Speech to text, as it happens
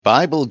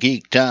Bible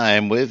Geek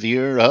Time with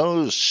your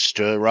host,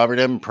 Robert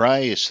M.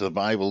 Price, the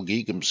Bible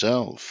Geek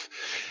himself.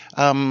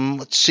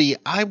 Let's see,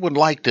 I would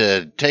like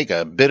to take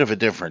a bit of a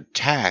different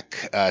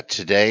tack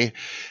today.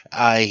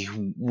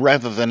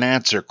 Rather than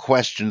answer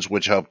questions,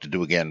 which I hope to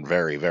do again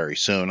very, very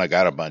soon, I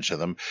got a bunch of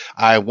them,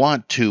 I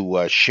want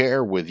to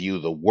share with you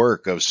the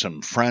work of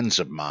some friends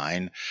of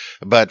mine.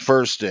 But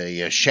first,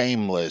 a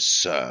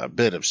shameless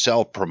bit of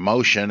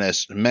self-promotion.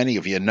 As many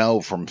of you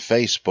know from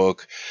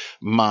Facebook,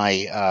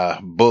 my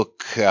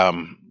book,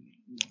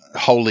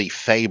 Holy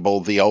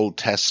Fable, the Old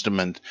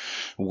Testament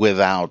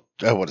without,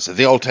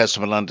 the Old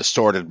Testament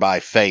Undistorted by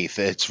Faith.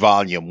 It's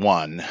volume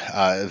 1.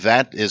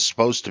 That is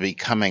supposed to be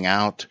coming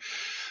out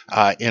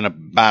in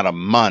about a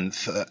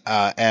month,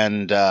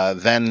 and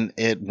then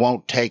it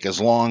won't take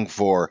as long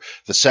for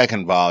the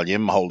second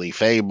volume, Holy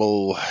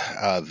Fable,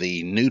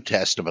 the New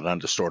Testament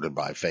Undistorted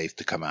by Faith,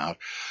 to come out.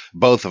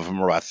 Both of them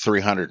are about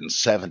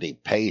 370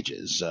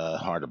 pages.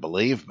 Hard to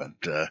believe,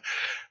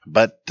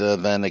 but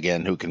then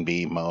again, who can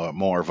be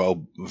more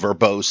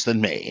verbose than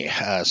me?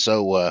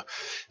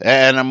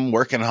 And I'm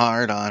working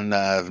hard on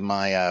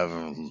my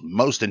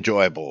most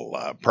enjoyable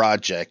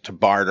project,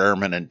 Bart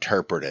Ehrman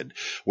Interpreted,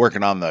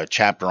 working on the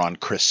chapter on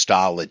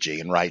Christology.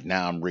 And right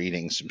now I'm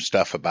reading some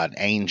stuff about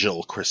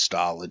angel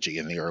Christology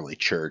in the early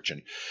church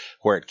and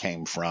where it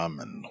came from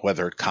and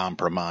whether it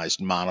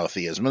compromised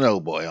monotheism. And oh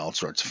boy, all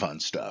sorts of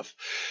fun stuff.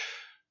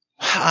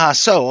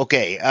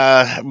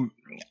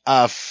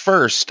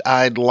 First,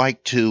 I'd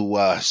like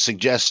to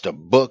suggest a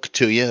book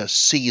to you, a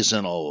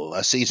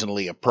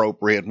seasonally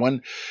appropriate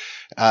one.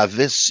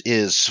 This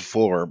is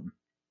for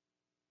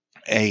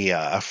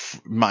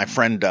my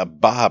friend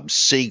Bob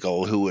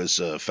Siegel, who is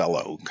a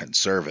fellow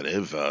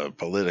conservative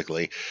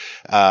politically,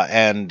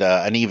 and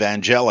an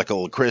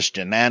evangelical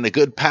Christian, and a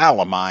good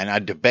pal of mine. I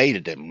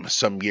debated him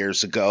some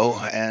years ago,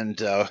 and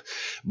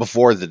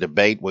before the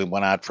debate, we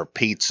went out for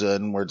pizza,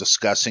 and we're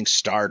discussing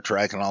Star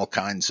Trek and all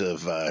kinds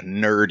of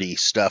nerdy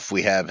stuff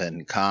we have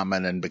in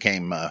common, and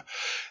became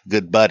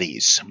good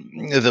buddies.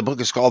 The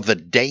book is called The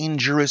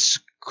Dangerous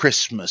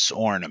Christmas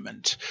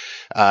Ornament,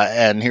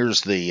 and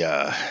here's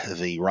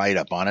the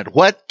write-up on it.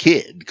 What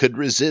kid could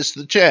resist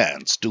the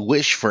chance to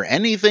wish for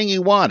anything he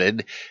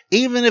wanted,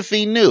 even if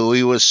he knew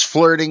he was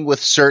flirting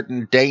with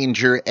certain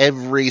danger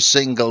every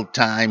single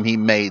time he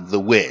made the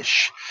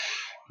wish?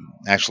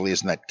 Actually,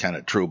 isn't that kind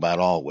of true about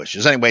all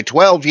wishes? Anyway,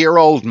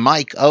 12-year-old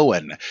Mike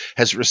Owen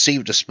has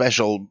received a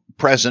special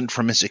present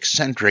from his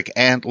eccentric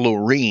Aunt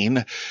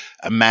Lorene,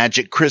 a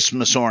magic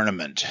Christmas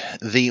ornament.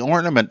 The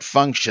ornament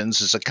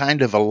functions as a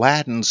kind of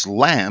Aladdin's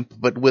lamp,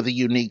 but with a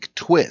unique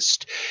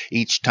twist.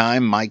 Each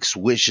time Mike's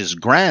wish is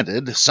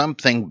granted,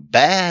 something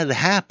bad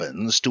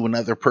happens to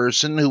another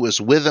person who was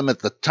with him at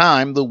the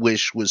time the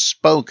wish was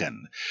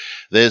spoken.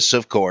 This,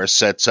 of course,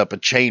 sets up a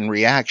chain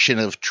reaction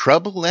of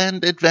trouble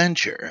and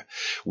adventure.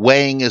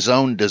 Weighing his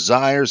own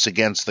desires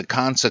against the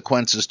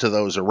consequences to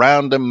those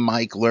around him,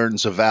 Mike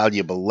learns a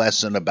valuable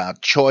lesson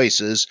about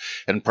choices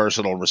and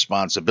personal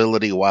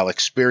responsibility while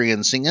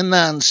experiencing a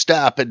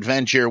non-stop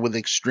adventure with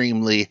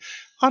extremely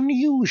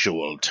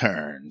unusual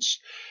turns.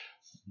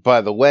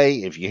 By the way,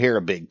 if you hear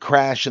a big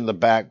crash in the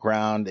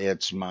background,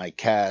 it's my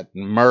cat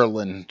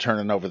Merlin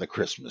turning over the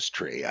Christmas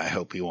tree. I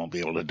hope he won't be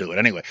able to do it.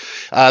 Anyway,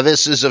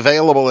 this is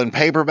available in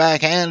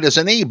paperback and as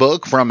an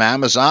ebook from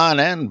Amazon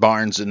and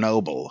Barnes &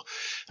 Noble.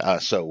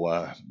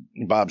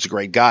 Bob's a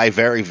great guy,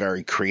 very,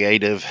 very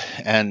creative,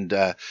 and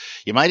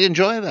you might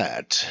enjoy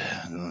that.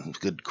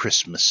 Good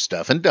Christmas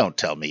stuff. And don't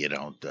tell me you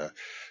don't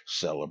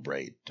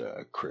celebrate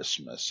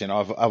Christmas. You know,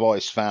 I've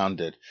always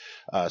found it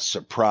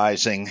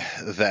surprising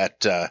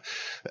that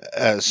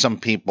some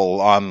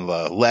people on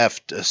the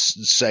left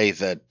say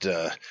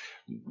that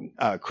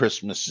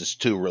Christmas is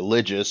too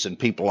religious, and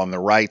people on the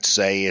right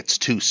say it's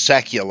too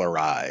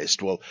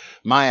secularized. Well,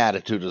 my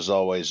attitude has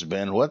always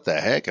been, what the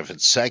heck? If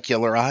it's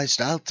secularized,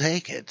 I'll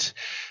take it.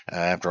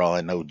 After all,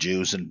 I know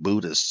Jews and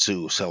Buddhists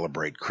who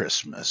celebrate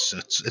Christmas.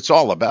 It's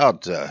all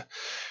about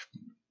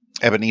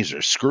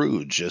Ebenezer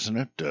Scrooge, isn't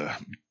it?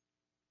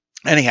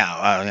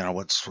 Anyhow,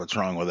 what's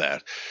wrong with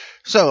that?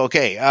 So,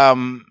 okay,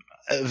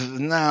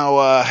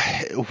 now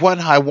what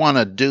I want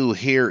to do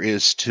here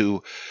is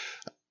to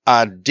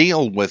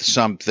deal with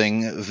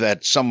something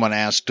that someone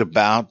asked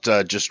about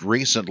just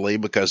recently,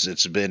 because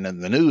it's been in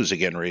the news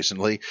again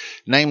recently,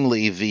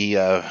 namely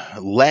the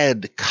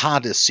lead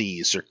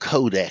codices, or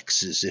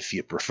codexes if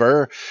you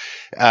prefer,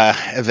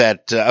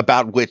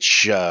 about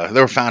which they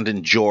were found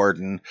in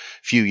Jordan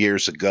a few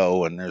years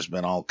ago, and there's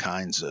been all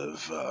kinds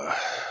of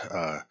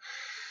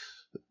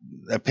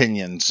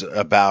opinions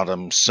about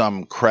them,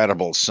 some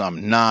credible,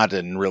 some not,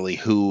 and really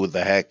who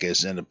the heck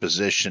is in a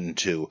position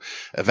to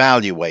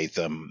evaluate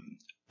them.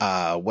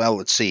 Well,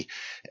 let's see.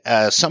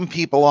 Some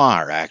people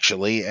are,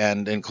 actually,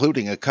 and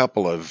including a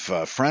couple of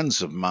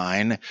friends of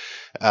mine.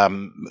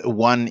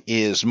 One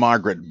is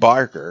Margaret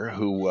Barker,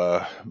 who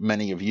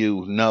many of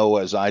you know,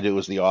 as I do,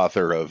 as the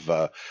author of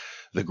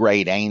The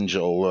Great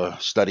Angel,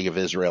 Study of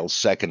Israel's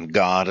Second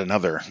God,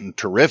 another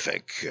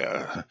terrific,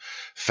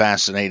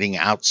 fascinating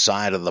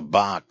outside of the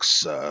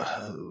box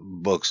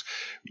books.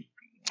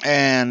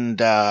 And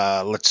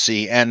let's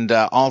see, and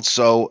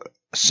also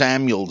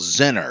Samuel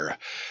Zinner.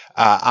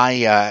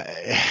 I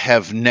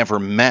have never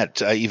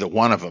met either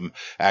one of them,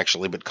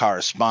 actually, but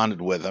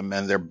corresponded with them,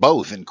 and they're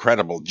both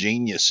incredible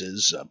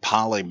geniuses,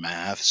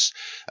 polymaths.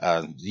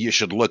 You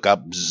should look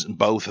up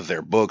both of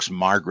their books,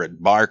 Margaret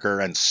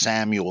Barker and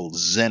Samuel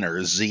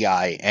Zinner,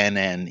 Zinner.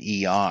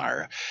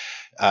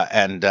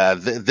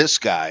 This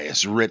guy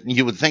has written,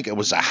 you would think it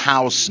was a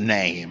house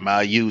name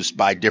used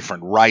by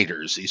different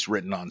writers. He's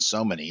written on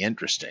so many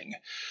interesting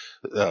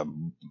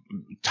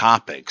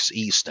topics,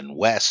 East and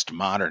West,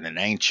 modern and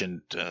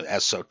ancient,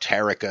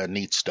 esoterica,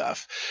 neat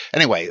stuff.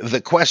 Anyway,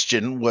 the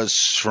question was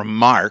from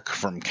Mark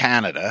from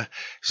Canada.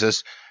 He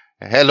says,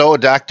 "Hello,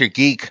 Dr.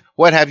 Geek.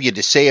 What have you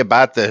to say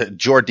about the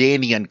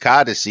Jordanian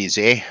codices,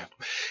 eh?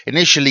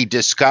 Initially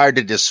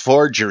discarded as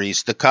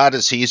forgeries, the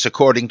codices,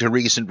 according to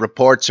recent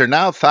reports, are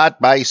now thought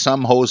by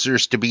some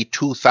hosers to be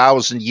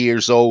 2,000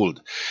 years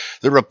old.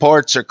 The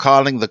reports are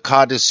calling the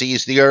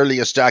codices the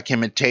earliest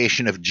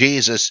documentation of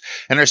Jesus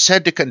and are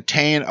said to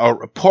contain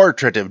a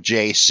portrait of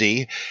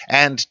JC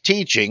and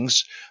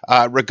teachings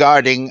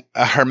regarding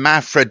a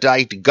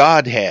hermaphrodite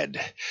godhead.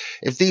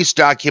 If these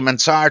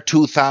documents are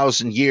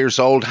 2,000 years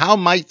old, how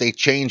might they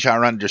change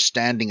our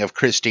understanding of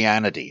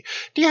Christianity?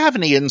 Do you have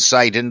any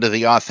insight into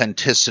the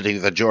authenticity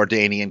of the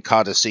Jordanian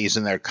codices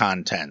and their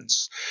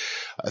contents?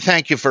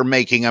 Thank you for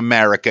making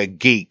America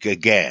geek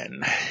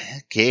again."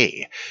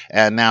 Okay,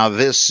 and now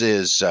this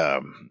is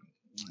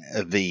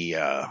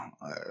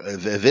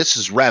this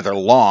is rather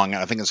long.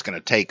 I think it's going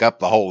to take up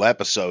the whole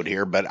episode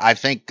here, but I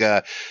think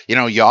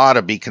you ought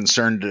to be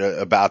concerned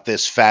about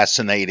this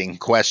fascinating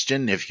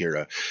question if you're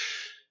a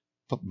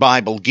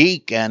Bible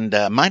geek, and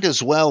might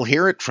as well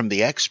hear it from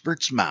the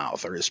expert's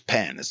mouth, or his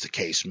pen, as the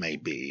case may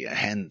be.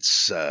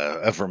 Hence,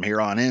 from here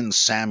on in,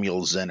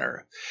 Samuel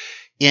Zinner.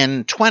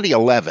 In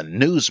 2011,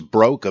 news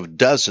broke of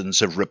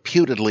dozens of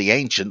reputedly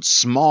ancient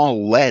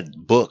small lead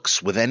books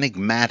with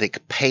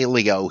enigmatic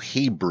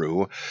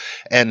Paleo-Hebrew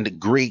and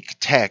Greek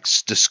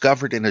texts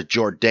discovered in a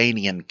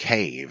Jordanian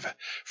cave.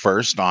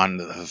 First, on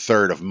the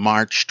 3rd of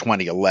March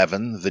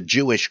 2011, the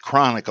Jewish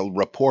Chronicle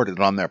reported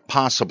on their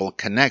possible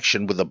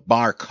connection with the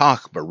Bar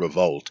Kokhba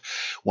revolt,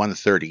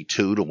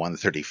 132 to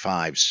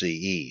 135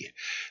 CE.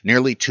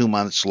 Nearly 2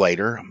 months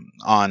later,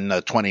 on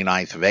the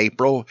 29th of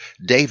April,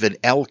 David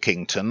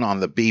Elkington on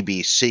the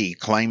BBC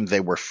claimed they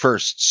were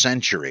 1st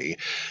century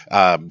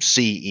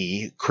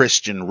CE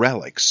Christian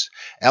relics.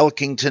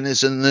 Elkington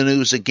is in the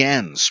news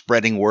again,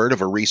 spreading word of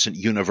a recent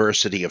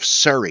University of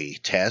Surrey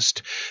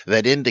test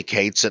that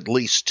indicates at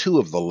least 2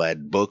 of the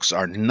lead books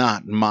are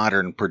not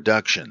modern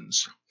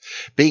productions.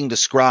 Being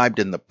described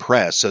in the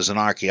press as an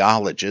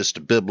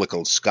archaeologist,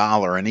 biblical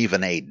scholar, and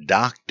even a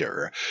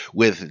doctor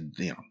with,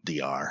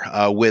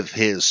 with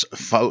his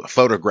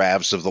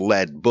photographs of the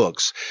lead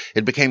books,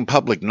 it became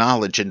public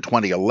knowledge in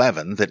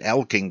 2011 that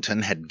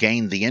Elkington had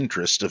gained the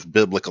interest of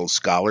biblical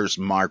scholars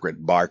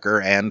Margaret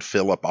Barker and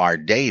Philip R.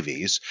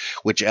 Davies,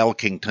 which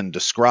Elkington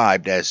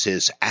described as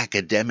his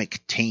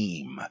academic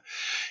team.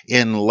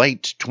 In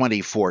late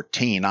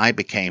 2014, I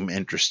became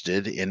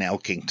interested in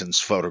Elkington's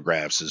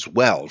photographs as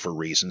well, for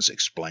reasons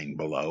explained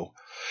below.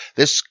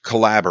 This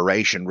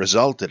collaboration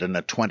resulted in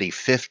a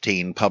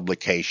 2015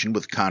 publication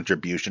with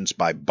contributions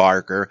by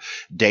Barker,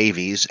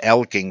 Davies,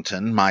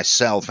 Elkington,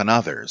 myself, and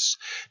others.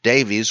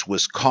 Davies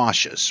was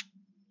cautious.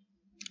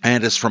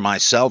 And as for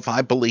myself,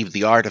 I believe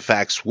the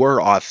artifacts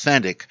were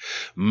authentic,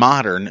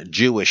 modern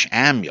Jewish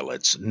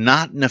amulets,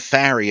 not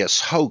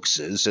nefarious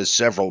hoaxes, as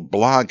several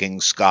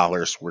blogging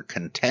scholars were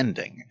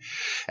contending.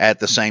 At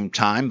the same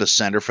time, the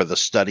Center for the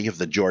Study of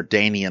the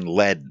Jordanian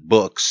Lead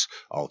Books,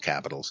 all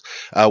capitals,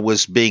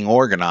 was being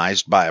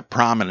organized by a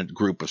prominent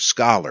group of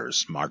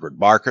scholars: Margaret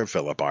Barker,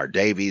 Philip R.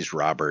 Davies,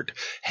 Robert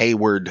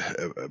Hayward,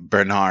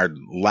 Bernard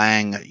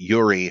Lang,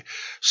 Yuri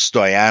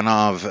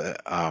Stoyanov.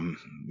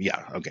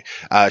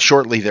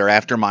 Shortly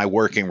thereafter, my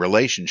working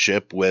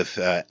relationship with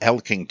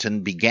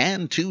Elkington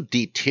began to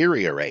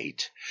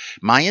deteriorate.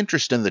 My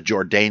interest in the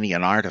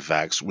Jordanian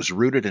artifacts was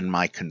rooted in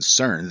my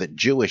concern that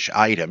Jewish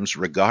items,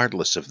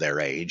 regardless of their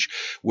age,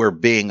 were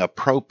being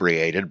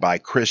appropriated by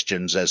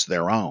Christians as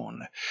their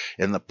own.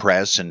 In the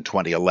press in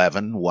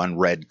 2011, one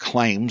read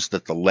claims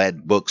that the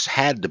lead books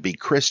had to be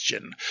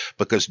Christian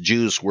because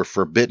Jews were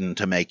forbidden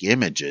to make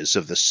images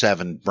of the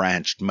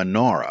 7-branched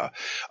menorah,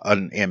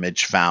 an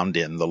image found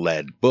in the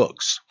lead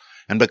books.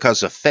 And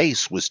because a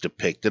face was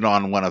depicted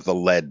on one of the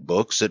lead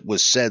books, it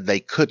was said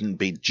they couldn't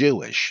be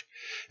Jewish.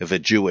 If a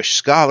Jewish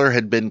scholar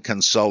had been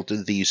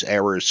consulted, these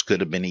errors could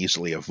have been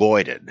easily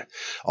avoided.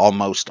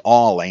 Almost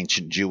all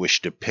ancient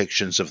Jewish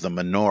depictions of the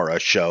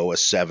menorah show a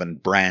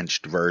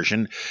 7-branched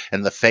version,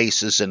 and the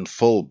faces and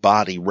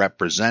full-body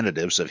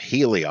representatives of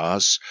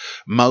Helios,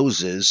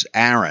 Moses,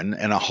 Aaron,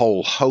 and a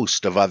whole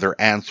host of other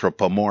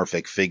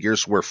anthropomorphic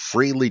figures were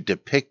freely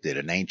depicted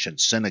in ancient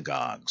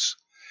synagogues.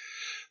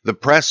 The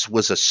press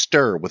was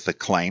astir with the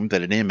claim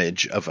that an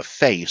image of a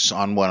face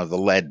on one of the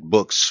lead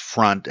book's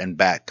front and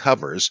back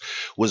covers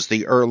was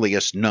the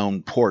earliest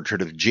known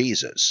portrait of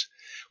Jesus.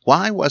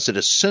 Why was it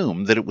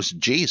assumed that it was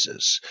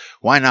Jesus?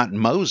 Why not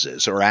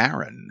Moses or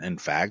Aaron? In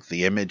fact,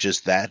 the image is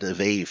that of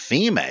a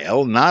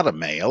female, not a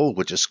male,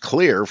 which is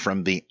clear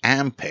from the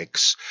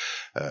ampyx,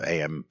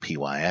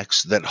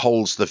 A-M-P-Y-X, that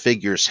holds the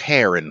figure's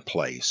hair in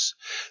place.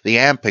 The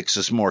ampyx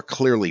is more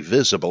clearly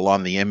visible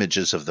on the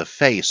images of the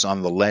face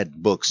on the lead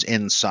book's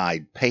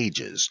inside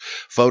pages,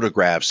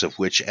 photographs of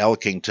which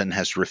Elkington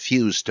has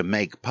refused to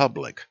make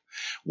public.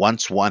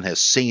 Once one has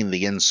seen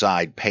the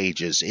inside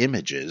pages'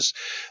 images,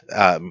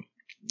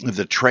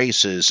 the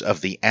traces of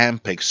the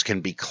ampyx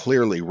can be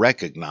clearly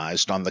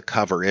recognized on the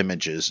cover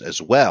images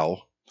as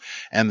well,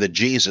 and the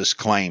Jesus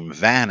claim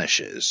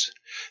vanishes.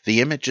 The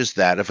image is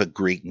that of a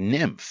Greek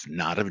nymph,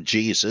 not of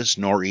Jesus,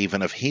 nor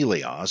even of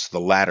Helios, the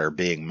latter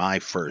being my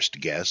first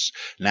guess,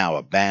 now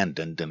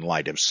abandoned in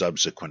light of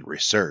subsequent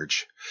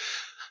research.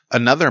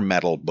 Another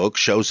metal book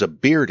shows a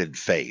bearded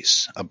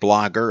face. A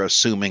blogger,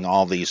 assuming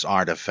all these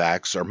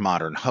artifacts are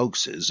modern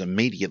hoaxes,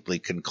 immediately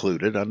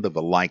concluded, under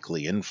the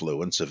likely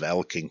influence of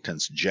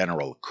Elkington's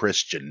general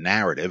Christian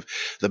narrative,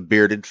 the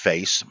bearded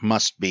face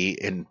must be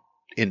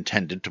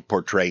intended to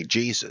portray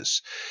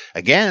Jesus.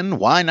 Again,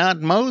 why not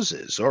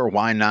Moses? Or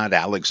why not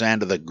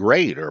Alexander the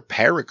Great or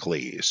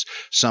Pericles,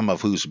 some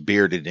of whose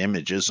bearded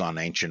images on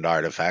ancient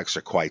artifacts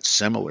are quite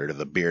similar to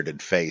the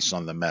bearded face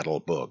on the metal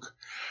book?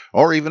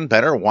 Or even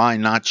better, why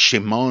not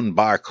Shimon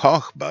bar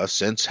Kokhba,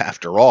 since,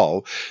 after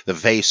all, the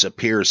face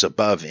appears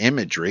above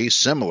imagery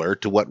similar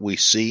to what we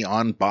see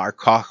on bar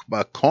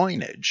Kokhba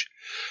coinage?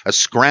 A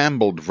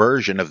scrambled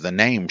version of the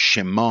name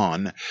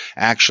Shimon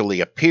actually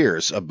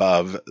appears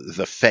above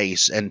the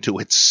face and to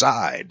its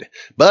side.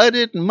 But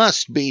it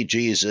must be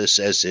Jesus,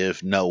 as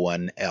if no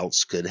one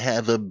else could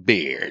have a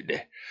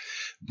beard.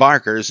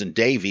 Barker's and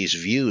Davies'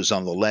 views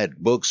on the lead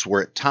books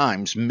were at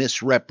times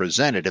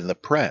misrepresented in the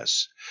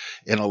press.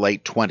 In a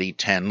late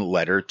 2010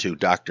 letter to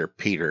Dr.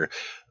 Peter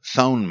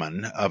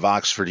Thoneman of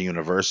Oxford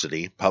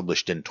University,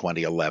 published in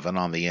 2011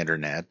 on the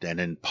Internet and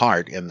in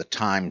part in the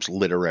Times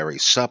Literary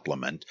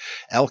Supplement,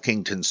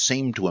 Elkington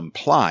seemed to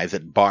imply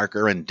that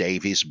Barker and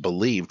Davies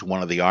believed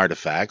one of the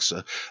artifacts,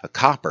 a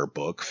copper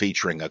book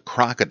featuring a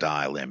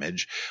crocodile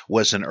image,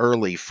 was an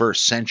early 1st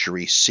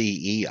century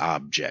CE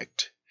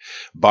object.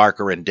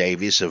 Barker and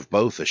Davies have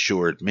both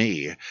assured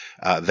me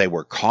they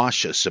were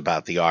cautious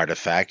about the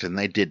artifact and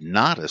they did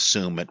not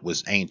assume it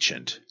was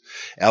ancient.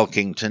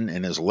 Elkington,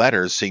 in his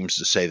letters, seems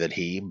to say that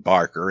he,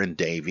 Barker, and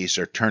Davies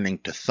are turning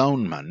to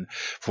Thoneman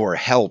for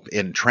help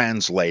in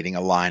translating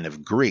a line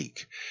of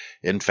Greek.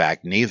 In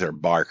fact, neither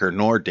Barker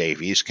nor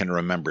Davies can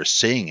remember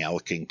seeing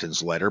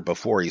Elkington's letter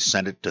before he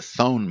sent it to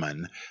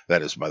Thoneman,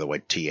 that is, by the way,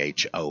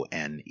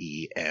 Thonemann.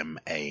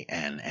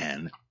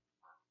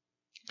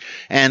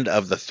 And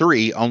of the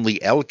three, only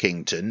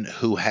Elkington,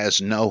 who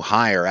has no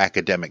higher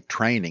academic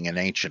training in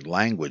ancient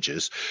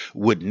languages,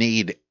 would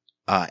need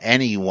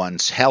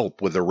anyone's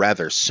help with a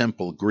rather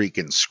simple Greek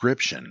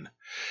inscription.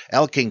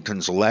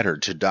 Elkington's letter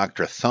to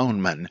Dr.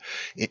 Thoneman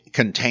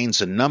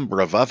contains a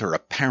number of other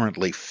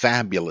apparently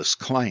fabulous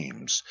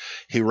claims.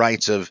 He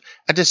writes of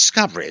a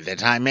discovery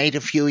that I made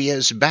a few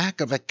years back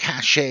of a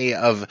cache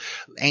of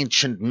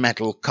ancient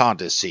metal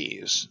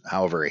codices.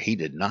 However, he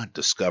did not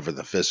discover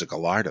the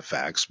physical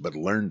artifacts, but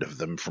learned of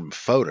them from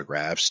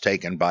photographs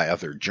taken by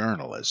other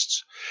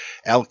journalists.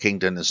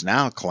 Elkington is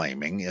now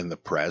claiming in the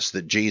press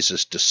that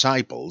Jesus'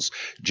 disciples,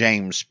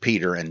 James,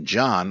 Peter, and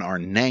John, are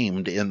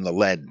named in the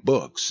lead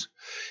books.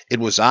 It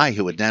was I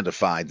who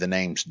identified the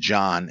names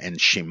John and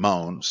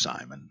Shimon,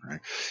 Simon, right,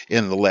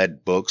 in the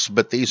lead books,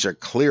 but these are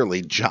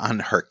clearly John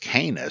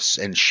Hyrcanus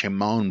and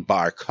Shimon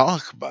bar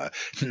Kokhba,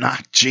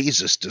 not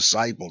Jesus'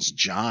 disciples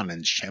John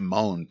and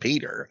Shimon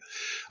Peter.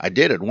 I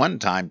did at one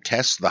time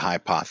test the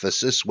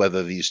hypothesis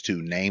whether these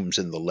two names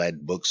in the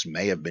lead books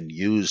may have been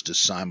used as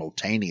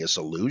simultaneous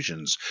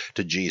allusions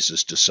to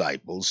Jesus'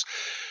 disciples,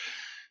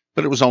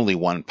 but it was only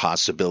one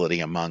possibility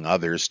among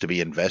others to be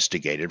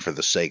investigated for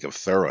the sake of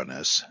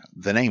thoroughness.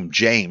 The name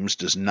James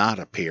does not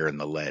appear in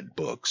the lead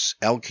books.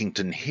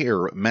 Elkington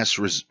here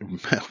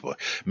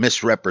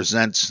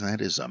misrepresents, that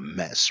is a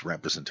mess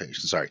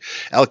representation, sorry.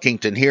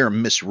 Elkington here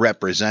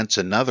misrepresents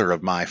another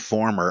of my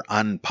former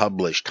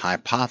unpublished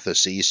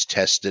hypotheses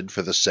tested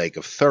for the sake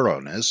of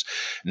thoroughness,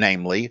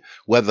 namely,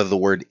 whether the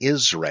word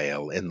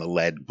Israel in the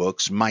lead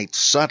books might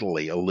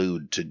subtly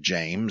allude to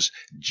James,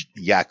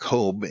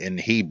 Jacob in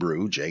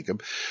Hebrew, Jacob,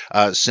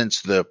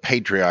 since the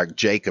patriarch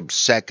Jacob's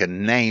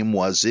second name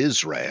was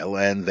Israel,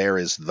 and there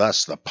is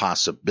thus the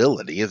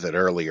possibility that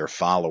early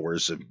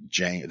followers of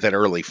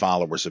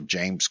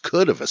James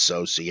could have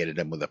associated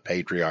him with the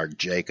patriarch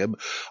Jacob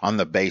on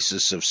the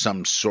basis of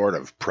some sort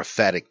of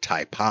prophetic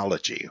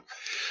typology.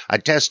 I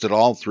tested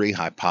all three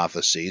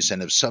hypotheses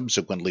and have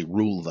subsequently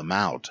ruled them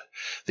out.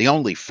 The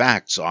only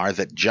facts are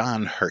that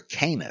John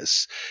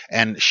Hyrcanus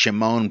and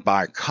Shimon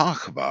bar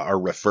Kokhba are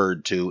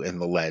referred to in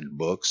the lead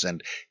books,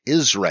 and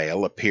Israel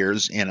Israel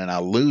appears in an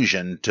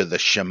allusion to the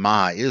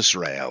Shema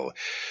Israel.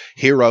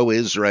 Hear, O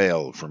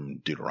Israel, from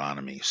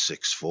Deuteronomy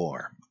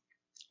 6:4.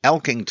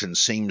 Elkington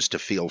seems to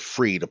feel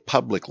free to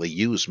publicly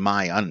use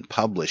my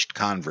unpublished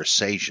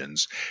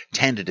conversations,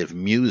 tentative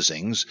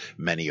musings,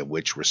 many of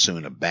which were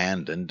soon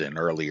abandoned in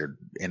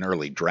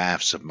early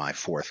drafts of my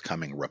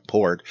forthcoming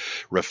report,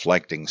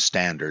 reflecting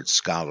standard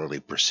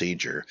scholarly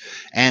procedure,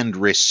 and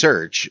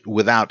research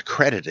without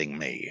crediting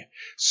me.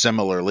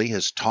 Similarly,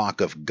 his talk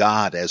of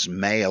God as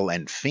male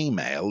and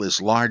female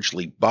is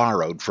largely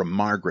borrowed from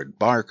Margaret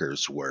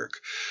Barker's work,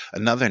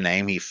 another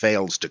name he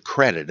fails to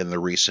credit in the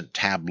recent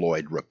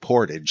tabloid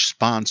reportage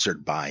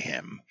sponsored by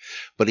him,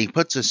 but he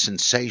puts a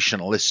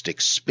sensationalistic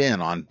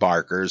spin on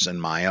Barker's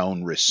and my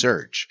own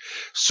research.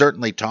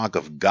 Certainly talk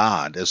of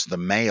God as the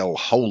male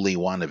Holy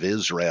One of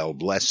Israel,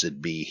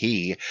 blessed be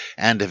he,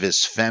 and of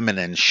his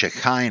feminine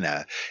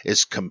Shekinah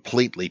is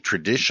completely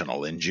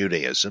traditional in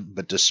Judaism,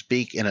 but to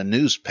speak in a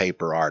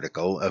newspaper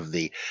article of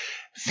the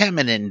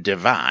feminine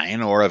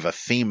divine or of a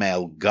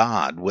female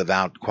god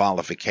without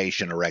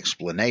qualification or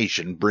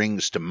explanation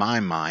brings to my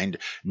mind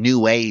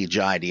New Age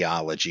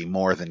ideology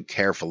more than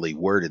carefully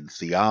worded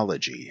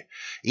theology.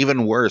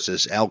 Even worse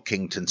is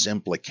Elkington's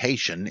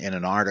implication in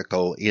an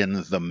article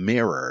in The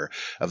Mirror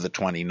of the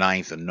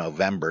 29th of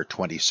November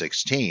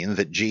 2016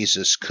 that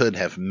Jesus could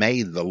have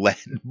made the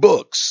lead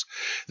books.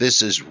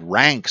 This is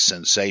rank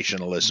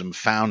sensationalism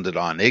founded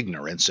on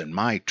ignorance in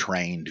my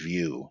trained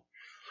view.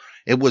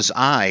 It was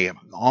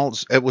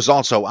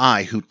also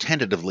I who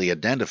tentatively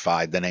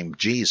identified the name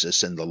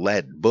Jesus in the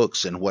lead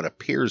books in what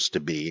appears to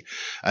be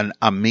an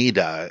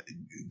Amida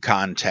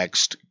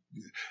context,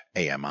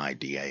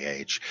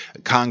 A-M-I-D-A-H,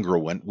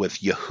 congruent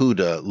with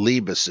Yehuda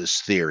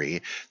Liebes's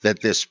theory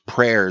that this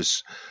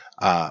prayer's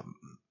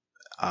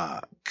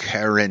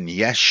Karen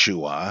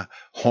Yeshua,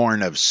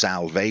 horn of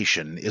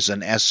salvation, is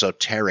an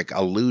esoteric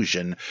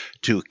allusion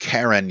to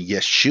Karen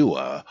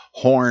Yeshua,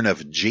 horn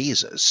of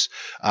Jesus,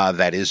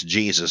 that is,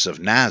 Jesus of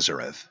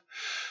Nazareth.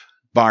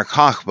 Bar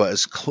Kokhba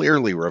is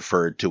clearly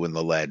referred to in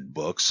the lead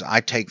books. I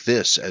take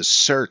this as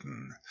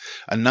certain.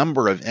 A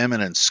number of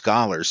eminent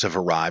scholars have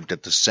arrived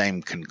at the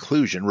same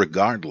conclusion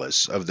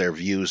regardless of their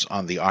views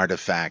on the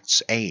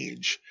artifact's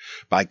age.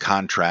 By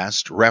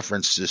contrast,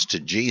 references to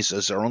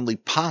Jesus are only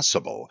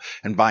possible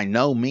and by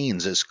no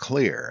means as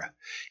clear.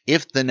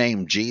 If the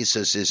name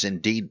Jesus is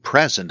indeed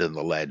present in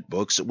the lead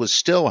books, it would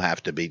still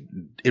have to be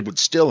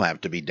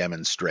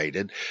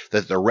demonstrated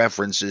that the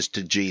reference is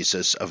to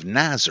Jesus of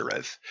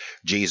Nazareth.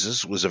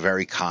 Jesus was a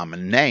very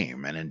common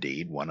name, and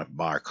indeed one of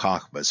Bar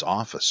Kokhba's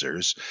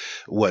officers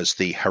was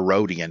the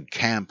Herodian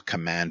camp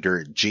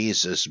commander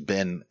Jesus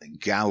ben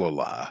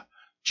Galula,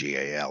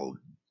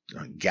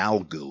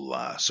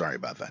 Galgula, sorry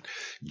about that,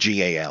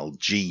 Galgulah.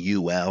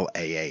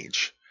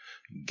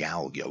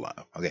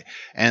 Galgula. Okay.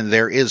 And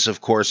there is,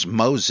 of course,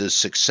 Moses'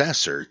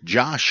 successor,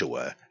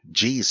 Joshua,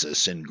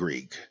 Jesus in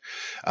Greek,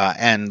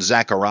 and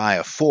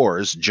Zechariah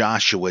 4's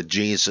Joshua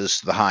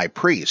Jesus the high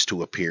priest,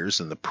 who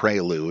appears in the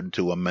prelude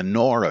to a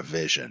menorah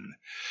vision.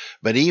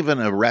 But even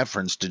a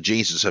reference to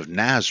Jesus of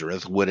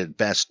Nazareth would at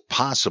best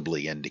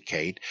possibly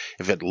indicate,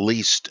 if at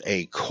least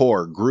a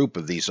core group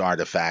of these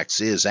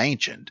artifacts is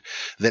ancient,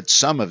 that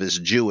some of his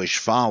Jewish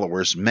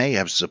followers may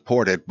have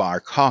supported Bar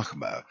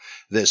Kokhba.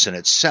 This in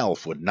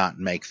itself would not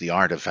make the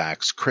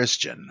artifacts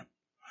Christian.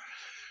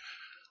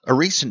 A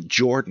recent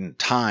Jordan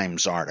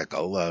Times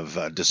article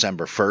of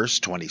December 1st,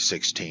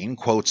 2016,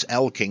 quotes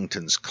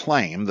Elkington's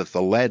claim that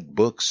the lead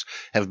books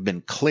have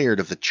been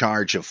cleared of the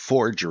charge of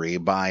forgery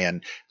by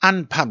an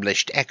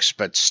unpublished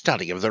expert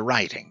study of the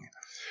writing.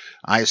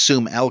 I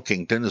assume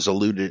Elkington is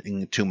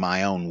alluding to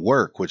my own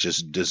work, which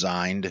is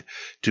designed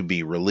to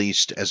be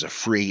released as a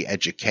free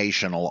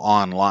educational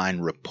online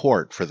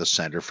report for the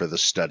Center for the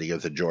Study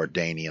of the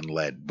Jordanian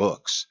lead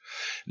books.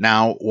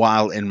 Now,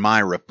 while in my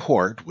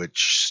report,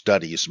 which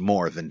studies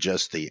more than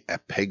just the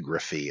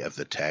epigraphy of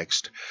the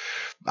text,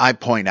 I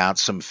point out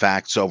some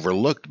facts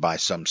overlooked by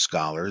some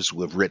scholars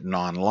who have written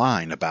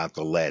online about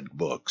the lead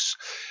books.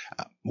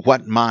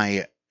 What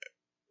my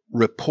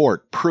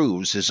report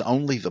proves is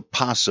only the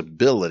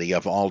possibility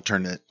of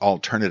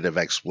alternative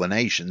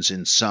explanations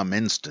in some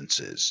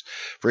instances.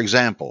 For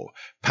example,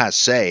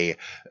 Passé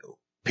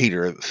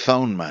Peter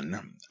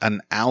Thoneman,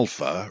 an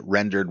alpha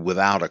rendered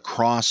without a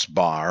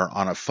crossbar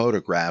on a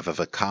photograph of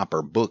a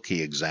copper book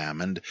he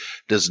examined,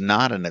 does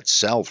not in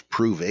itself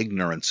prove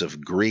ignorance of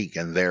Greek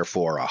and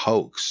therefore a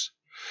hoax.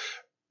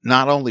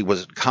 Not only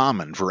was it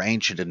common for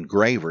ancient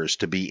engravers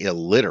to be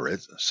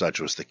illiterate, such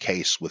was the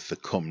case with the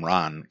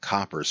Qumran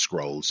copper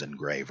scrolls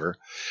engraver,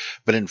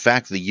 but in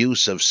fact the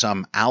use of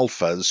some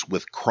alphas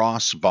with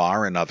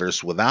crossbar and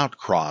others without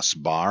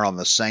crossbar on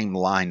the same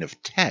line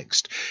of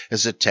text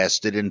is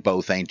attested in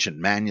both ancient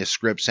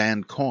manuscripts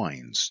and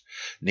coins.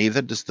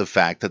 Neither does the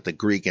fact that the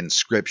Greek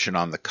inscription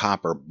on the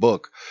copper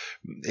book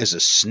is a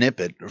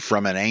snippet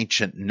from an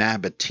ancient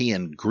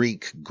Nabatean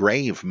Greek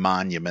grave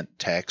monument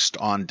text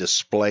on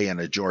display in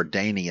a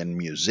Jordanian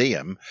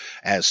Museum,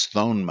 as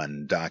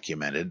Thoneman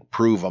documented,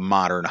 prove a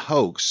modern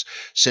hoax,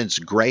 since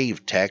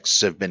grave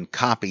texts have been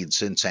copied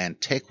since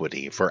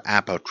antiquity for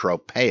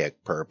apotropaic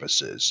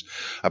purposes,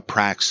 a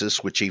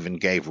praxis which even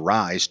gave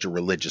rise to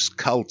religious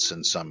cults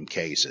in some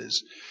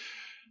cases.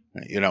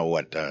 You know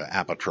what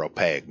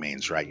apotropaic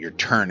means, right? You're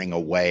turning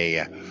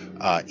away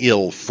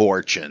ill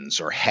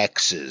fortunes or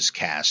hexes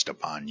cast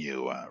upon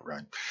you,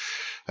 right?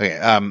 Okay.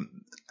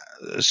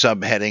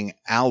 Subheading: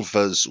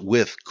 alphas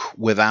with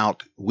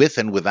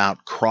and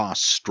without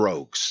cross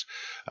strokes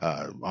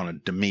on a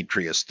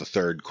Demetrius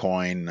III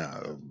coin,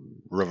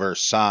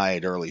 reverse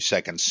side, early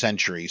 2nd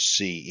century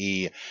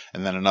CE,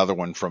 and then another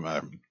one from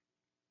a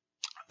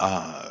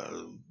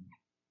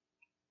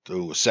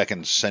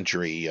 2nd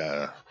century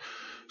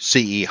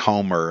CE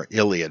Homer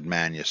Iliad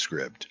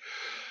manuscript.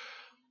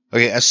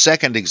 Okay, a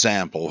second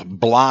example,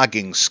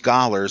 blogging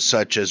scholars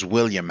such as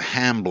William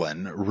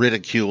Hamblin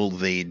ridiculed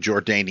the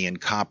Jordanian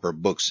copper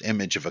book's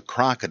image of a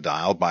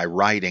crocodile by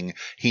writing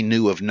he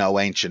knew of no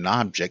ancient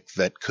object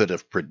that could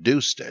have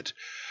produced it,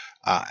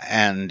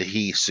 and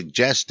he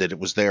suggested it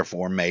was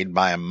therefore made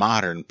by a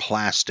modern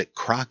plastic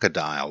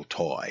crocodile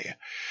toy.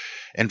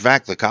 In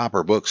fact, the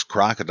copper book's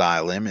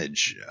crocodile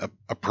image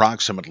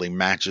approximately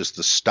matches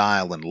the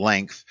style and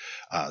length,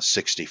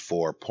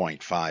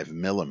 64.5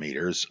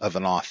 millimeters, of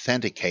an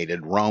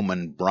authenticated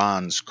Roman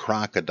bronze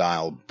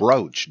crocodile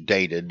brooch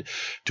dated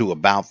to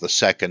about the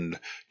 2nd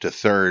to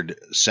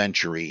 3rd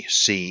century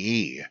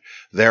CE.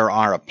 There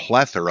are a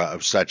plethora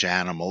of such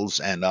animals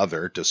and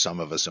other, to some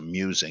of us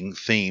amusing,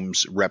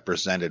 themes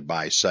represented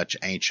by such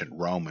ancient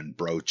Roman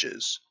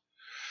brooches.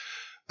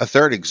 A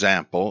third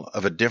example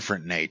of a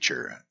different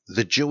nature,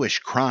 the Jewish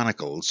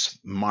Chronicles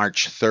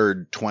March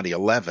 3,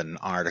 2011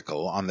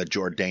 article on the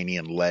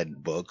Jordanian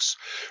lead books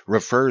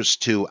refers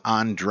to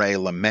André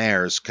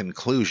Lemaire's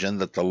conclusion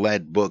that the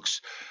lead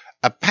books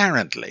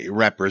apparently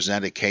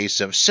represent a case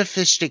of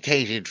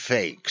sophisticated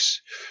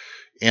fakes.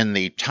 In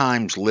the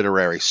Times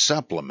Literary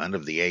Supplement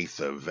of the 8th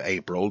of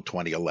April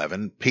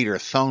 2011, Peter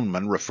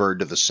Thoneman referred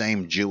to the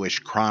same Jewish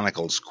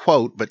Chronicles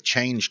quote, but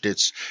changed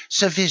its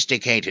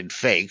sophisticated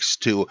fakes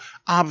to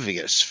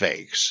obvious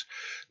fakes.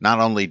 Not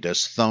only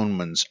does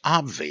Thoneman's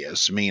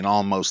obvious mean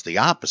almost the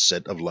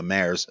opposite of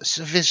Lemaire's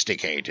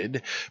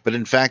sophisticated, but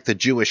in fact the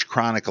Jewish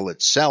Chronicle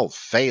itself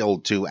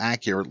failed to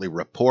accurately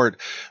report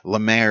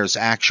Lemaire's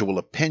actual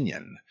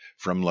opinion.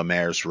 From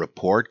Lemaire's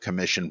report,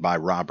 commissioned by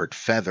Robert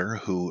Feather,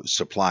 who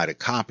supplied a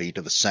copy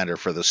to the Center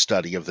for the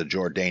Study of the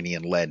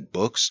Jordanian Lead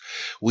Books,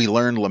 we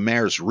learn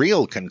Lemaire's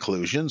real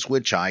conclusions,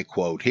 which I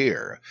quote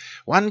here.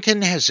 One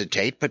can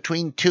hesitate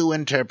between two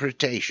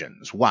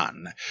interpretations.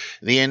 One,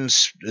 the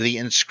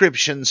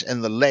inscriptions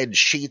in the lead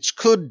sheets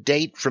could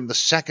date from the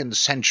 2nd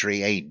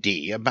century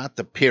A.D., about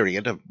the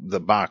period of the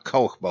Bar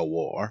Kokhba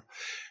War.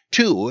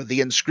 2.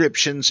 The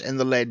inscriptions in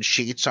the lead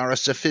sheets are a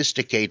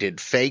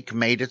sophisticated fake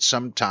made at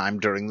some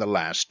time during the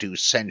last 2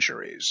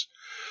 centuries.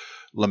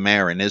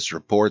 Lemaire in his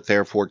report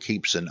therefore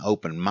keeps an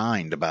open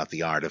mind about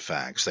the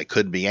artifacts. They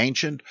could be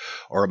ancient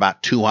or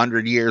about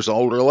 200 years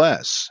old or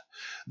less.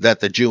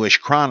 That the Jewish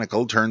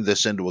Chronicle turned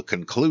this into a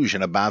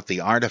conclusion about the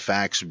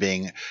artifacts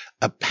being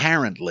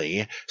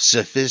apparently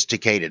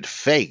sophisticated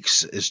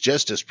fakes is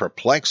just as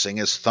perplexing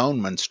as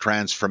Thoneman's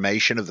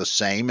transformation of the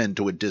same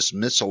into a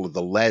dismissal of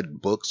the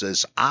lead books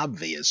as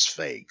obvious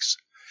fakes.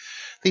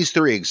 These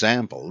 3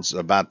 examples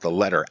about the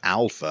letter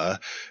alpha,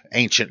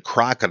 ancient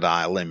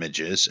crocodile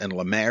images, and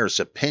Lemaire's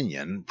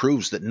opinion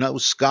proves that no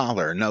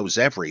scholar knows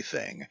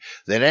everything,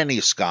 that any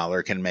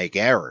scholar can make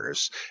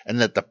errors,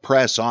 and that the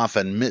press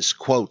often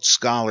misquotes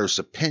scholars'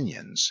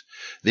 opinions.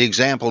 The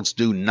examples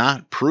do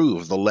not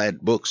prove the lead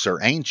books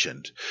are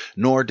ancient,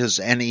 nor does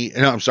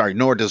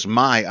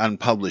my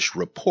unpublished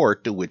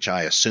report, to which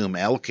I assume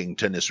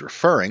Elkington is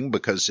referring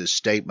because his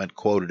statement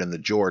quoted in the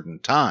Jordan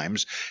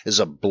Times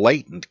is a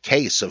blatant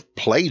case of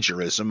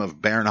plagiarism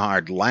of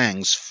Bernhard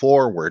Lang's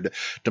foreword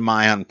to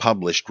my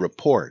unpublished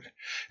report.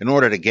 In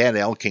order to get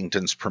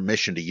Elkington's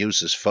permission to use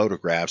his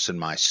photographs in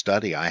my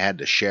study, I had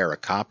to share a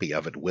copy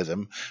of it with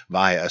him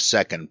via a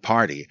second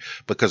party,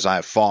 because I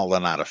have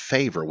fallen out of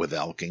favor with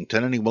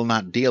Elkington and he will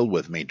not deal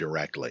with me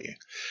directly.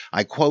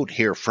 I quote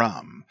here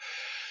from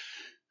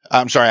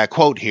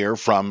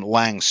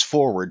Lang's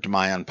foreword to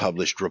my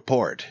unpublished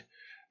report.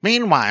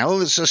 Meanwhile,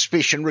 the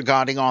suspicion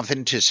regarding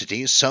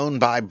authenticity sown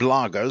by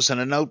bloggers and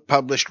a note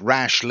published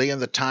rashly in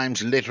the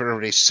Times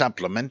Literary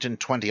Supplement in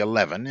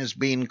 2011 has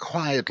been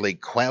quietly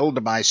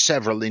quelled by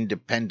several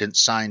independent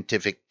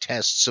scientific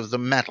tests of the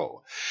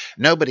metal.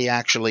 Nobody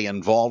actually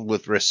involved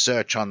with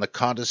research on the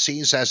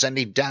codices has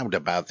any doubt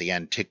about the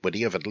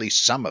antiquity of at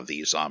least some of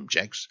these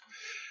objects.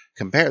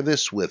 Compare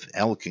this with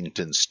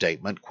Elkington's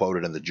statement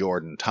quoted in the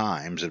Jordan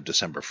Times of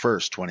December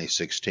 1st,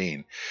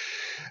 2016.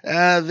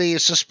 The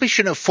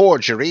suspicion of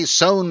forgery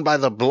sown by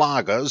the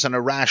bloggers and a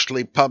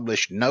rashly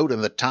published note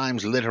in the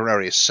Times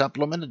Literary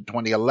Supplement in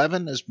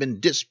 2011 has been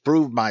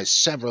disproved by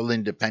several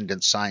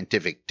independent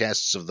scientific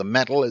tests of the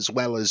metal as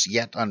well as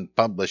yet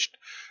unpublished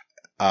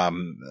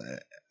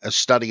a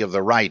study of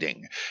the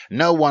writing.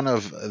 No one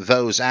of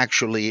those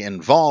actually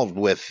involved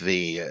with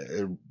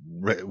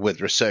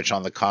with research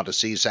on the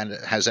codices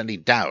has any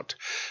doubt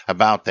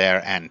about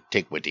their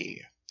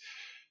antiquity.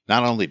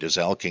 Not only does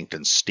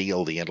Elkington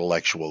steal the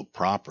intellectual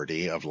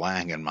property of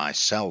Lang and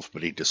myself,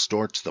 but he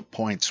distorts the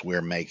points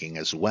we're making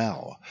as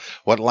well.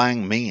 What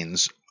Lang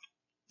means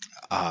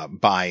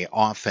by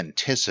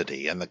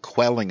authenticity and the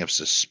quelling of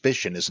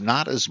suspicion is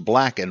not as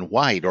black and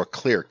white or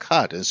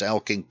clear-cut as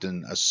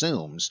Elkington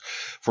assumes.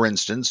 For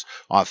instance,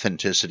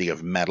 authenticity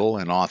of metal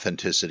and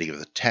authenticity of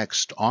the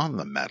text on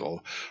the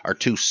metal are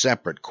two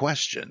separate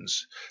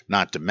questions,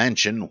 not to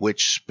mention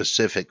which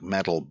specific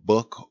metal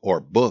book or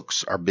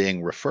books are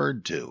being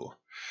referred to.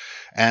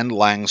 And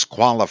Lang's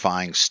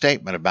qualifying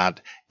statement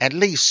about at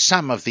least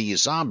some of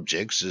these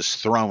objects is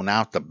thrown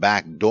out the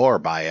back door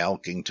by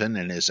Elkington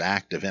in his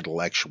act of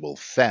intellectual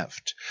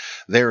theft.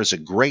 There is a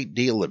great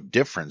deal of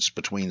difference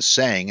between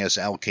saying, as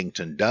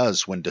Elkington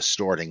does when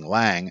distorting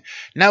Lang,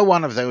 no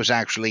one of those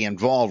actually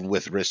involved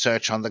with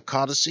research on the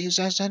codices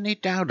has any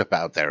doubt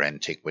about their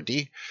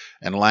antiquity,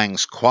 and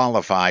Lang's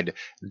qualified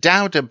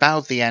doubt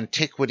about the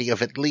antiquity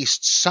of at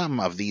least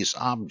some of these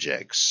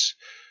objects.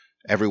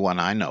 Everyone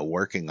I know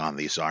working on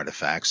these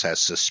artifacts has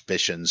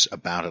suspicions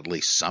about at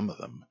least some of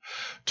them.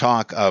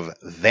 Talk of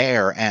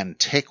their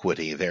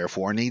antiquity,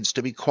 therefore, needs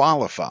to be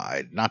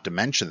qualified, not to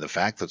mention the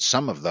fact that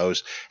some of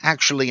those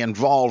actually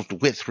involved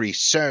with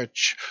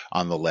research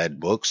on the lead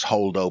books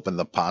hold open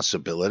the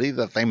possibility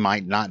that they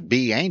might not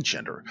be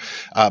ancient,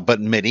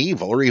 but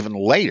medieval or even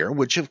later,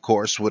 which of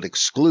course would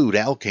exclude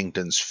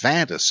Elkington's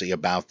fantasy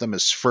about them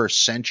as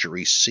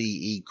first-century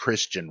CE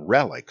Christian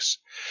relics.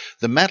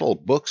 The metal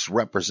books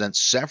represent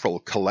several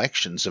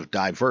collections of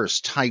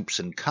diverse types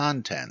and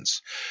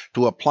contents.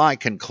 To apply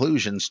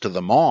conclusions to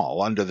them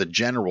all under the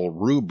general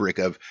rubric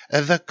of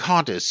the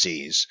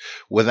codices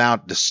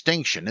without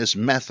distinction is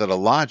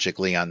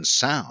methodologically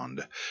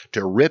unsound.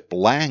 To rip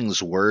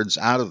Lang's words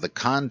out of the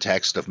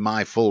context of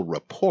my full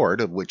report,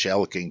 of which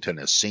Elkington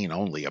has seen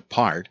only a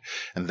part,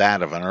 and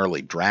that of an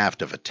early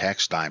draft of a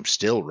text I'm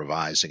still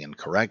revising and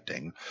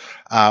correcting,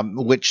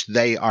 which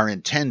they are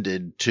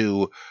intended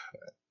to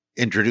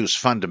introduce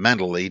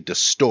fundamentally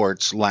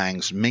distorts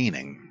Lang's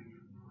meaning.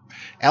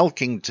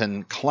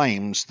 Elkington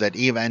claims that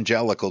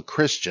evangelical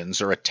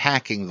Christians are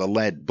attacking the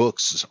lead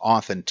books'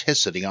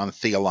 authenticity on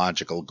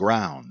theological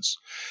grounds.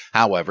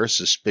 However,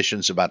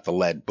 suspicions about the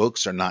lead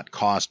books are not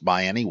caused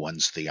by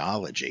anyone's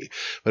theology,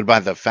 but by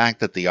the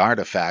fact that the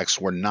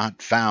artifacts were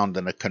not found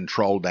in a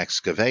controlled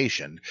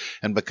excavation,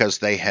 and because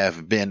they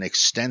have been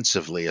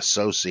extensively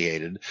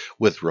associated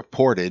with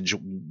reportage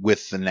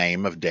with the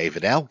name of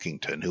David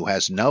Elkington, who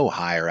has no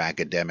higher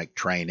academic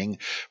training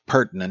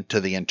pertinent to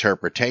the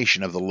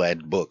interpretation of the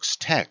lead books'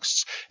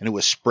 texts, and who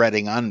is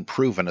spreading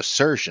unproven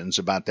assertions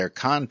about their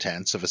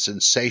contents of a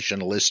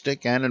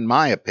sensationalistic and, in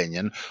my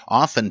opinion,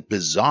 often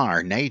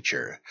bizarre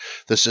nature.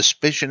 The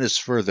suspicion is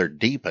further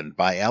deepened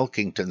by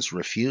Elkington's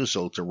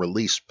refusal to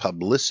release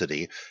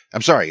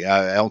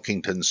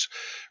Elkington's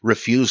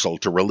refusal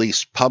to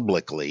release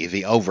publicly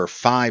the over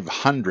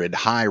 500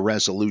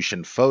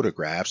 high-resolution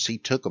photographs he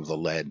took of the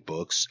lead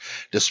books,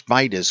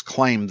 despite his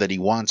claim that he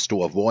wants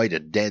to avoid a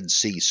Dead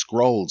Sea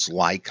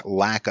Scrolls-like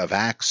lack of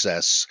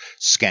access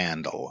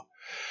scandal.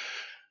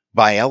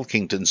 By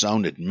Elkington's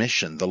own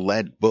admission, the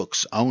lead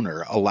book's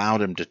owner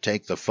allowed him to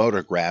take the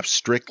photographs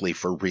strictly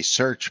for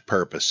research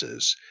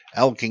purposes.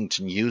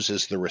 Elkington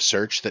uses the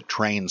research that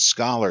trained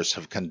scholars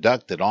have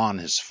conducted on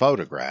his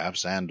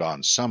photographs and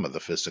on some of the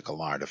physical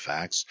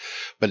artifacts,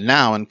 but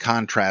now, in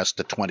contrast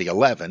to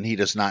 2011, he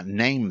does not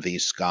name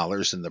these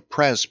scholars in the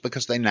press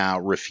because they now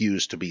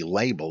refuse to be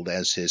labeled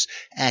as his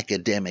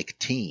academic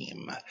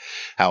team.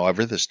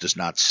 However, this does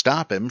not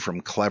stop him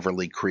from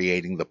cleverly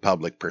creating the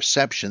public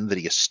perception that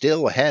he is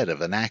still head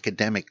of an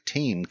academic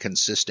team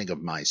consisting of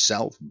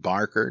myself,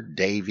 Barker,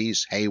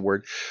 Davies,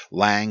 Hayward,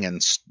 Lang, and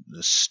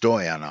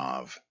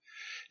Stoyanov.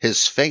 His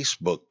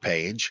Facebook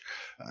page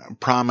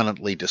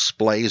prominently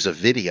displays a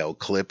video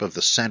clip of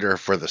the Center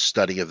for the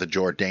Study of the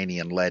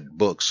Jordanian Lead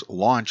Books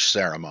launch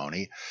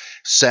ceremony,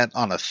 set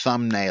on a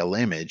thumbnail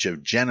image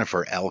of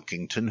Jennifer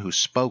Elkington, who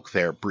spoke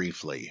there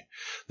briefly.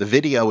 The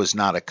video is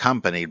not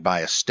accompanied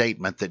by a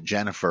statement that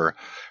Jennifer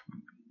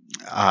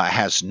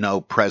has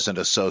no present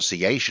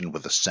association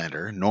with the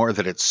center, nor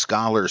that its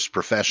scholars'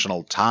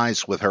 professional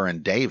ties with her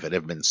and David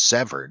have been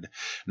severed,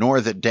 nor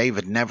that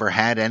David never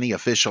had any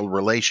official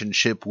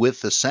relationship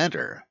with the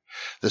center.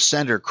 The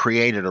center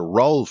created a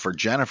role for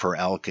Jennifer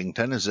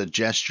Elkington as a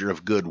gesture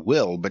of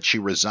goodwill, but she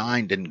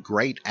resigned in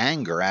great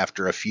anger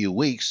after a few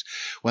weeks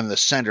when the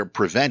center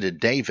prevented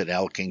David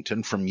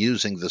Elkington from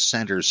using the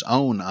center's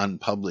own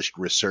unpublished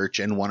research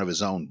in one of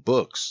his own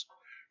books.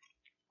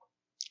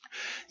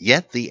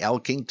 Yet the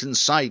Elkington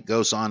site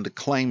goes on to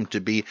claim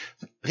to be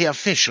the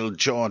official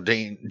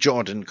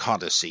Jordan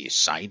codices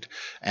site,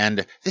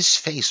 and this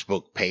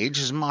Facebook page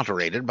is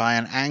moderated by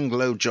an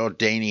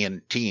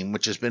Anglo-Jordanian team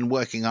which has been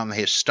working on the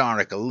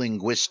historical,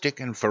 linguistic,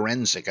 and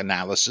forensic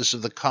analysis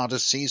of the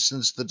codices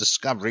since the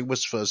discovery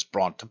was first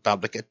brought to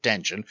public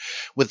attention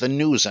with a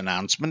news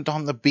announcement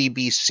on the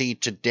BBC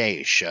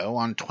Today show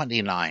on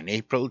 29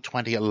 April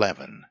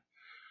 2011.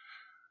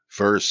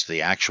 First,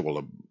 the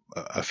actual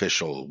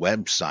official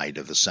website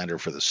of the Center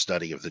for the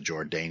Study of the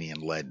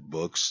Jordanian Lead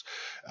Books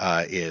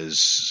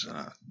is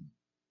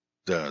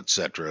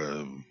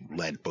etc.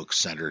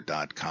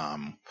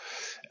 leadbookcenter.com,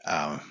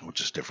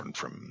 which is different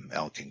from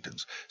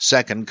Elkington's.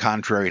 Second,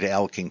 contrary to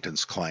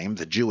Elkington's claim,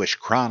 the Jewish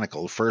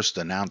Chronicle first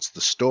announced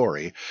the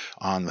story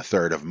on the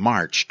 3rd of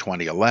March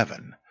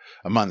 2011.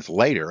 A month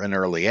later, in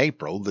early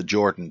April, the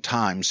Jordan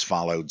Times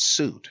followed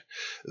suit.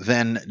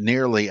 Then,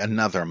 nearly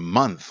another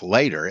month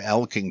later,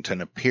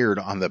 Elkington appeared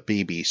on the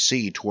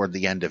BBC toward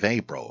the end of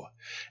April.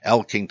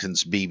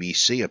 Elkington's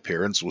BBC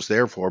appearance was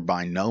therefore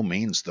by no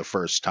means the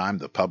first time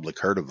the public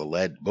heard of the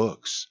lead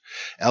books.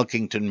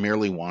 Elkington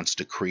merely wants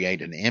to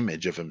create an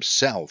image of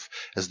himself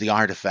as the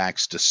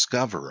artifact's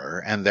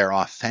discoverer and their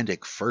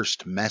authentic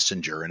first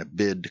messenger in a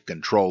bid to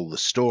control the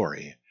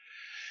story.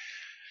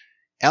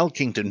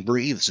 Elkington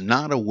breathes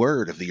not a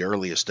word of the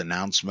earliest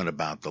announcement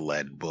about the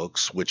lead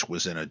books, which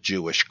was in a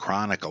Jewish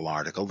Chronicle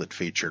article that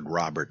featured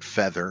Robert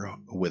Feather,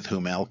 with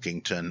whom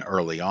Elkington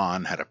early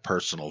on had a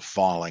personal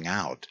falling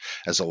out,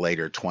 as a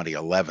later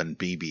 2011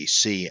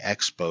 BBC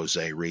expose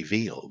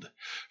revealed.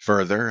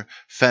 Further,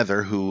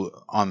 Feather, who,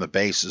 on the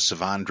basis of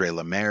André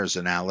Lemaire's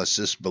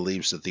analysis,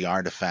 believes that the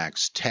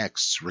artifact's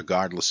texts,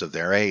 regardless of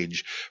their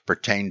age,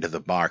 pertain to the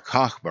Bar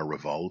Kokhba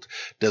revolt,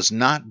 does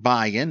not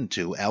buy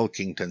into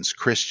Elkington's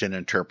Christian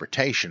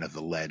interpretation of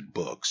the lead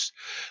books.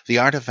 The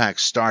artifact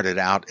started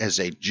out as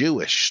a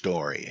Jewish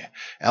story.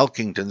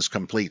 Elkington's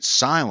complete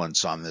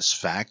silence on this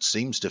fact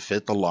seems to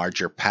fit the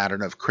larger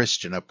pattern of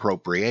Christian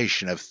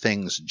appropriation of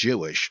things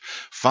Jewish,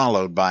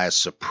 followed by a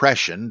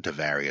suppression, to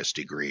various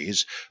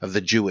degrees, of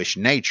the Jewish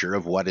nature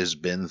of what has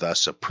been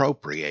thus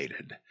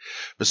appropriated.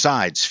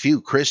 Besides,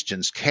 few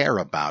Christians care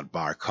about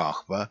Bar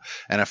Kokhba,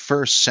 and a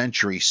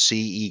first-century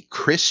CE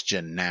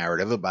Christian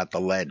narrative about the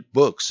lead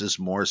books is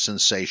more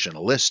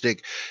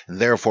sensationalistic and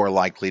therefore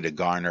likely to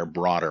garner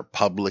broader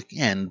public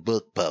and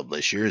book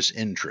publishers'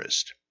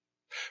 interest.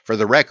 For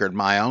the record,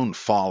 my own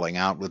falling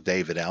out with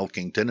David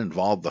Elkington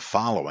involved the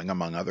following,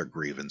 among other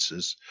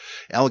grievances.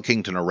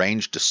 Elkington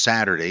arranged a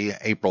Saturday,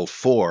 April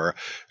 4,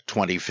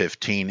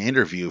 2015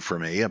 interview for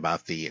me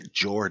about the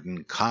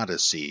Jordan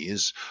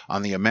codices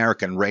on the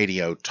American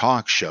radio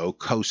talk show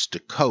Coast to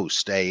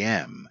Coast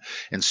AM,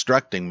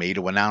 instructing me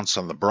to announce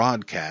on the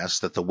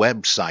broadcast that the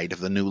website of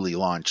the newly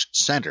launched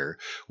center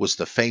was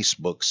the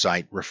Facebook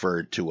site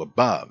referred to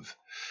above.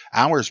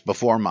 Hours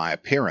before my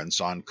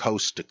appearance on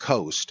Coast to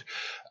Coast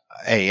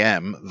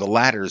AM, the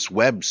latter's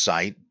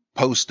website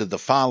posted the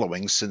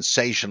following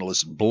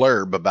sensationalist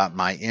blurb about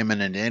my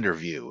imminent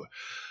interview.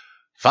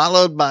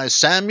 Followed by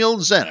Samuel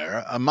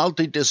Zenner, a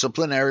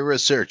multidisciplinary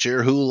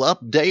researcher who'll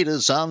update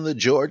us on the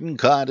Jordan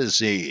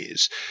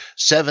codices,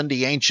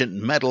 70 ancient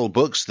metal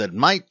books that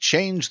might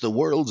change the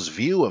world's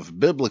view of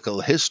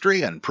biblical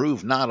history and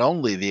prove not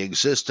only the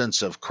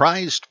existence of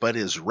Christ, but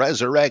his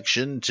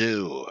resurrection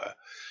too.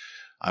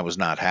 I was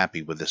not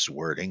happy with this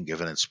wording,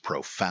 given its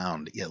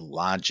profound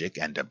illogic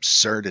and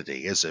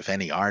absurdity, as if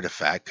any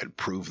artifact could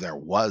prove there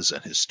was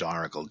an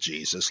historical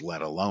Jesus,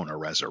 let alone a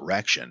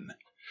resurrection.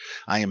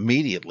 I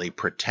immediately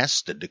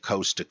protested to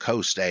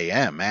Coast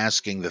AM,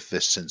 asking that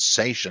this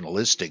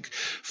sensationalistic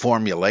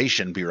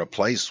formulation be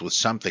replaced with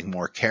something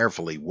more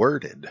carefully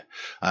worded.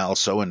 I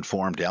also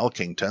informed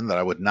Elkington that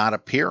I would not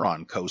appear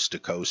on Coast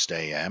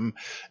AM,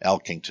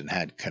 Elkington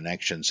had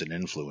connections and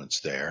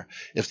influence there,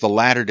 if the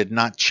latter did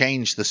not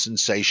change the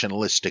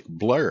sensationalistic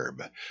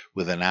blurb.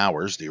 Within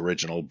hours, the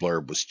original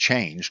blurb was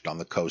changed on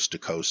the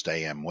Coast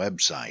AM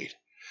website.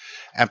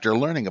 After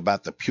learning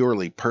about the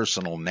purely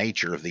personal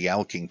nature of the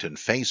Elkington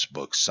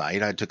Facebook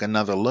site, I took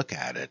another look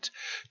at it.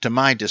 To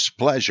my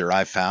displeasure,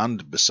 I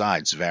found,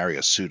 besides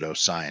various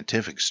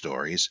pseudo-scientific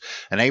stories,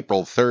 an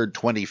April 3,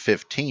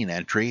 2015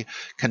 entry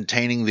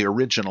containing the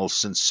original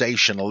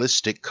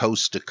sensationalistic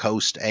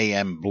Coast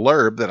AM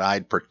blurb that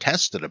I'd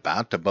protested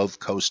about to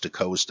both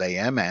Coast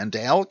AM and to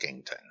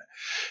Elkington.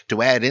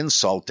 To add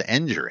insult to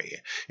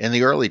injury, in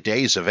the early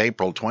days of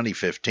April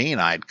 2015,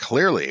 I had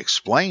clearly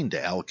explained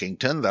to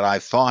Elkington that I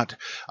thought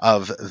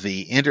of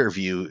the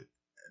interview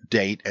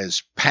date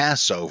as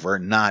Passover,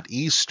 not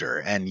Easter,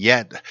 and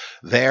yet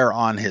there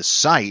on his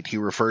site he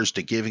refers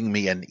to giving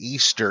me an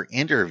Easter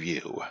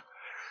interview.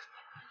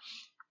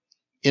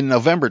 In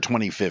November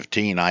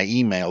 2015, I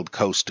emailed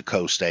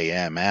Coast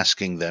AM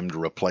asking them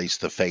to replace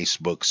the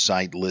Facebook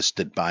site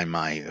listed by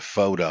my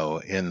photo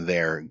in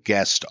their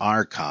guest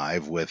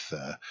archive with,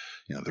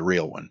 the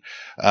real one.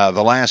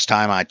 The last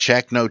time I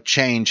checked, no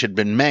change had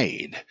been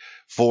made.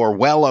 For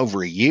well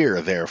over a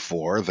year,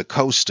 therefore, the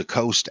Coast to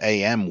Coast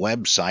AM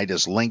website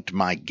has linked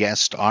my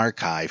guest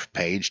archive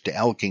page to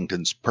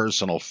Elkington's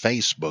personal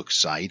Facebook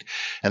site,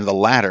 and the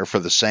latter, for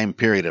the same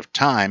period of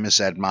time, has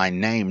had my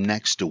name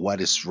next to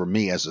what is, for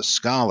me as a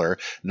scholar,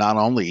 not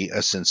only a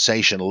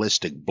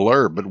sensationalistic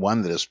blurb, but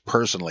one that is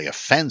personally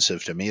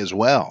offensive to me as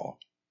well.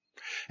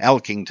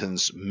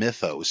 Elkington's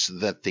mythos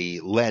that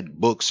the lead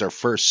books are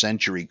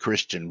first-century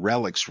Christian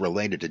relics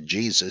related to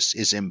Jesus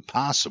is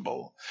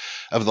impossible.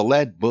 Of the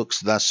lead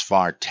books thus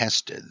far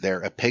tested,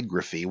 their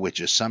epigraphy, which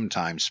is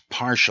sometimes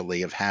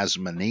partially of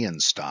Hasmonean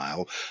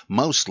style,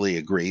 mostly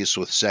agrees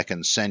with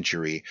 2nd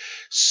century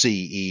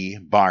CE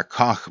Bar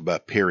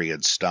Kokhba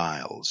period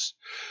styles.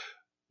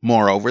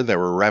 Moreover, there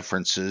were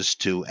references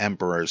to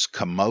Emperors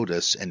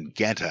Commodus and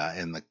Geta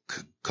in the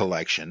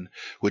collection,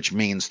 which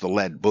means the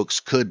lead books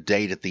could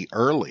date at the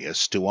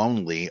earliest to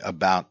only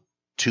about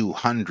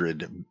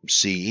 200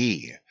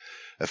 CE.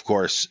 Of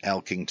course,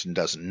 Elkington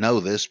doesn't know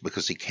this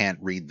because he can't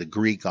read the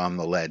Greek on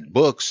the lead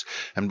books,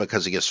 and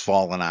because he has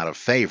fallen out of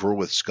favor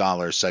with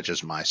scholars such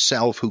as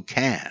myself who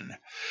can.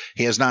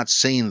 He has not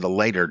seen the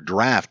later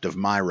draft of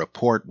my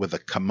report with the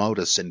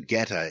Commodus and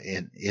Geta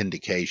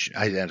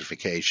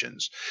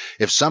identifications.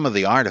 If some of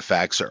the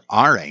artifacts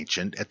are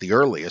ancient, at the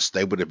earliest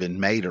they would have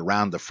been made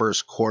around the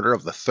first quarter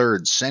of the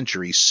 3rd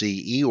century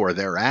CE or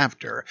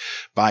thereafter,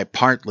 by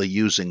partly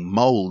using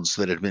molds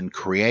that had been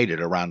created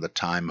around the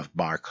time of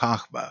Bar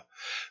Kokhba.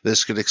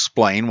 This could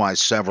explain why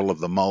several of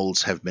the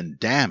molds have been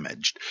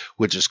damaged,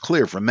 which is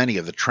clear from many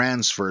of the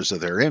transfers of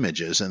their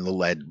images in the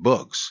lead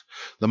books.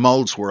 The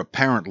molds were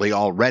apparently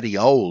already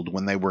old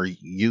when they were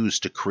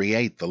used to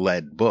create the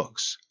lead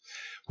books.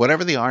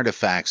 Whatever the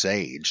artifact's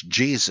age,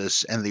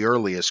 Jesus and the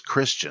earliest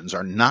Christians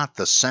are not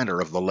the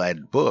center of the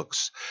lead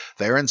books.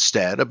 They are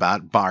instead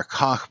about Bar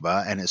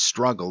Kokhba and his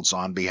struggles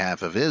on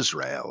behalf of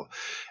Israel.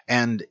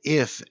 And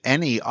if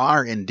any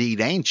are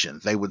indeed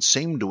ancient, they would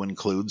seem to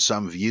include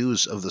some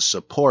views of the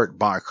support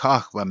Bar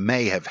Kokhba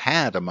may have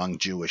had among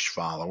Jewish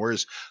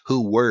followers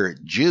who were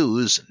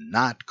Jews,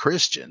 not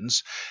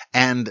Christians,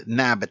 and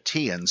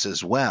Nabateans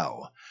as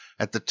well.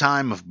 At the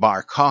time of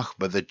Bar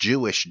Kokhba, the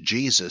Jewish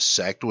Jesus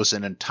sect was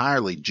an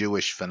entirely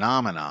Jewish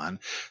phenomenon,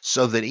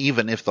 so that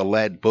even if the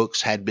lead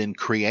books had been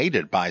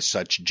created by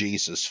such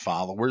Jesus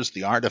followers,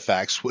 the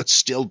artifacts would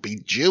still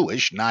be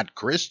Jewish, not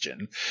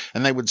Christian,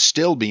 and they would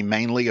still be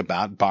mainly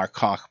about Bar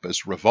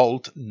Kokhba's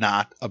revolt,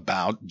 not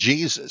about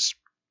Jesus.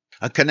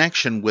 A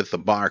connection with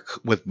Bar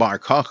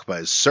Kokhba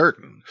is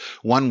certain.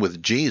 One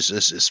with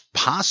Jesus is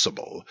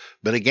possible.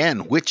 But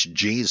again, which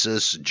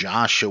Jesus,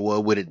 Joshua,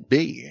 would it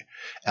be?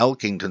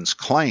 Elkington's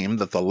claim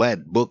that the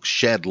lead books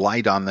shed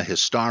light on the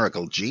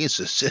historical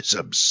Jesus is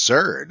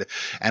absurd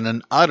and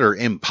an utter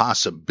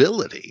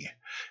impossibility.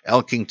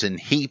 Elkington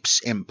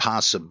heaps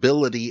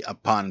impossibility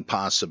upon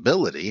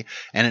possibility,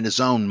 and in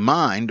his own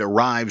mind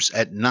arrives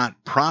at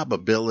not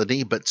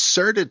probability but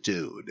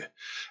certitude.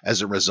 As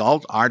a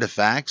result,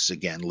 artifacts,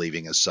 again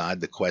leaving aside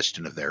the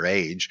question of their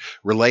age,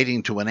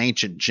 relating to an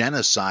ancient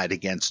genocide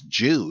against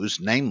Jews,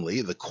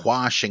 namely the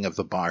quashing of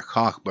the Bar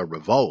Kokhba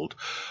revolt,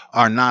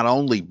 are not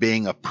only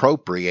being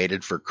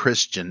appropriated for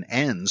Christian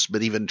ends,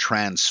 but even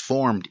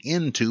transformed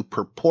into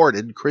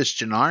purported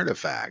Christian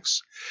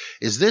artifacts.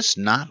 Is this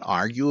not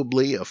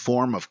arguably a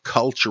form of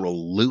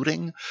cultural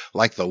looting,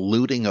 like the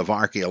looting of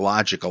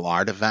archaeological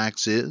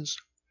artifacts is?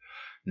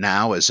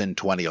 Now, as in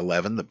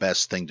 2011, the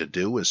best thing to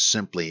do is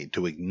simply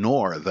to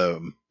ignore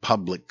the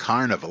public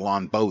carnival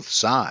on both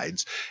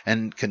sides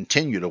and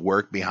continue to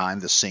work behind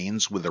the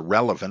scenes with the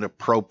relevant,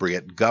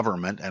 appropriate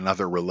government and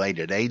other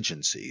related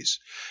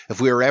agencies.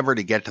 If we are ever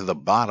to get to the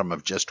bottom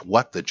of just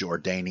what the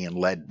Jordanian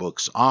lead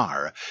books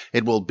are,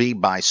 it will be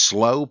by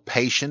slow,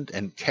 patient,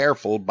 and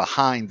careful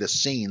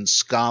behind-the-scenes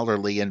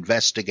scholarly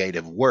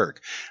investigative work,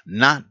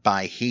 not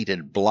by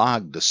heated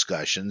blog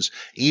discussions,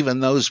 even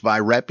those by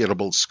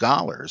reputable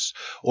scholars,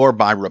 or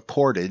by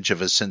reportage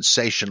of a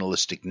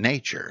sensationalistic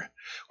nature.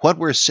 What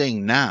we're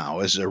seeing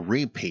now is a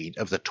repeat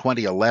of the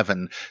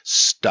 2011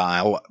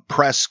 style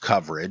press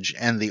coverage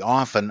and the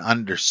often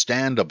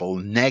understandable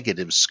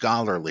negative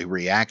scholarly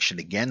reaction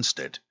against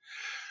it.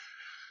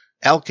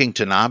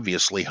 Elkington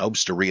obviously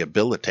hopes to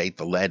rehabilitate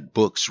the lead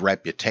book's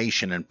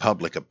reputation and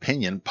public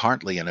opinion,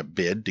 partly in a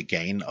bid to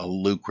gain a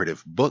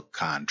lucrative book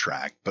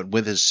contract. But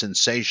with his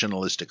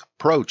sensationalistic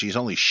approach, he's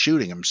only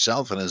shooting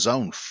himself in his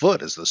own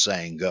foot, as the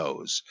saying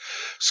goes.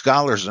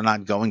 Scholars are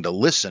not going to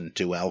listen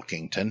to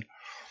Elkington.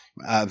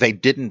 They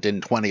didn't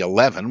in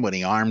 2011 when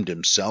he armed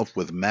himself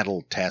with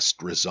metal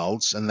test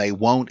results, and they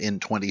won't in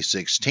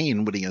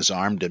 2016 when he has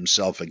armed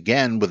himself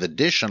again with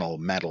additional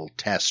metal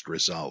test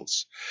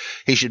results.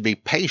 He should be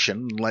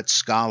patient and let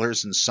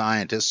scholars and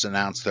scientists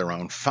announce their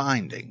own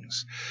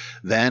findings.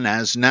 Then,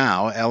 as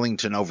now,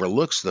 Ellington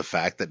overlooks the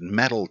fact that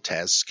metal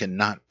tests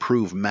cannot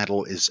prove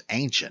metal is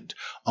ancient,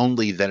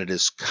 only that it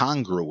is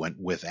congruent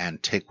with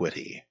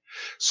antiquity.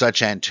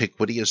 Such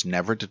antiquity is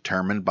never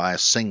determined by a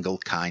single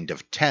kind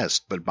of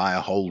test, but by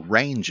a whole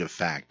range of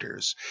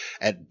factors.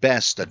 At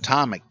best,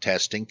 atomic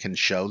testing can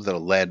show that a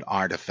lead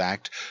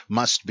artifact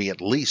must be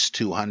at least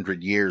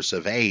 200 years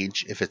of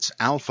age if its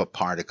alpha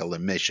particle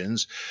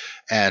emissions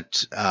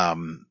at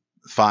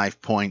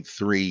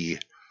 5.3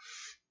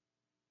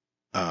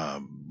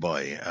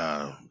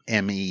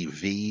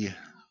 MeV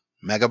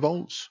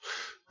megavolts.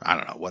 I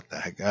don't know what the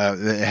heck,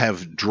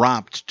 have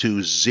dropped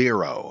to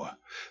zero.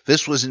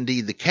 This was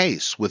indeed the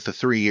case with the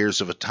 3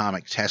 years of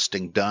atomic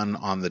testing done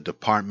on the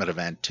Department of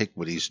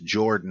Antiquities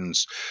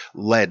Jordan's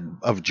lead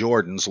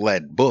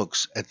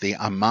books at the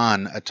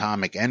Amman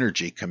Atomic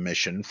Energy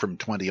Commission from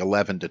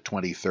 2011 to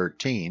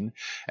 2013,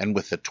 and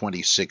with the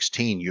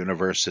 2016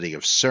 University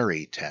of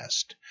Surrey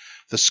test.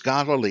 The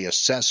scholarly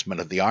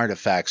assessment of the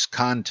artifact's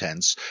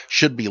contents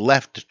should be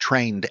left to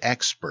trained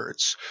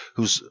experts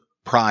whose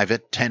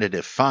private,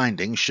 tentative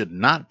findings should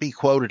not be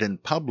quoted in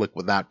public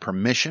without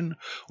permission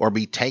or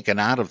be taken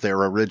out of their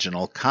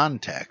original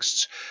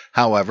contexts.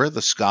 However,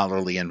 the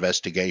scholarly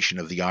investigation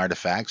of the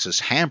artifacts is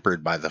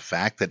hampered by the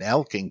fact that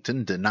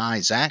Elkington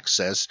denies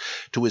access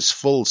to his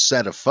full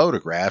set of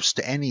photographs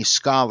to any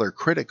scholar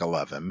critical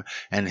of him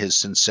and his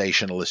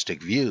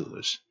sensationalistic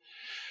views.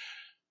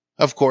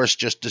 Of course,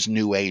 just as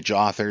New Age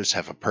authors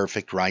have a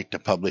perfect right to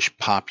publish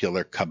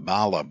popular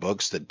Kabbalah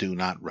books that do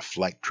not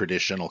reflect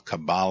traditional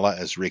Kabbalah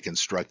as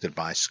reconstructed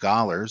by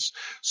scholars,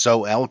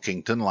 so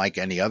Elkington, like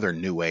any other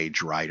New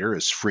Age writer,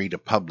 is free to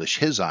publish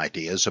his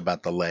ideas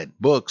about the lead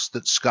books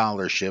that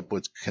scholarship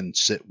would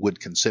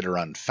consider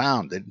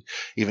unfounded,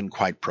 even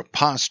quite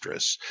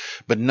preposterous.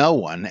 But no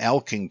one,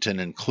 Elkington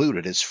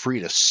included, is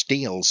free to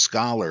steal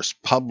scholars'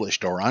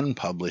 published or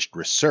unpublished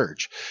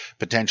research,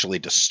 potentially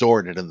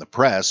distorted in the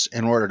press,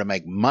 in order to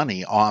make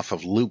money off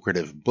of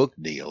lucrative book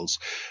deals,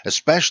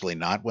 especially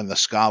not when the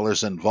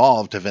scholars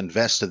involved have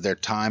invested their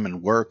time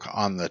and work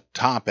on the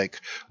topic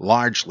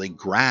largely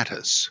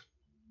gratis.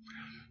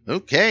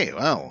 Okay,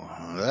 well,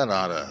 that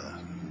ought to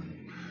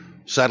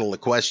settle the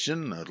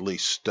question, at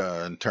least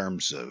in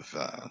terms of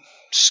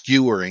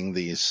skewering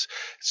these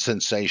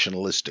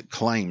sensationalistic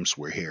claims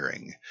we're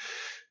hearing.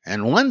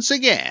 And once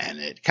again,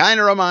 it kind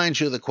of reminds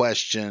you of the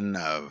question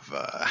of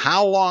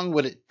how long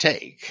would it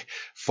take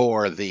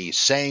for the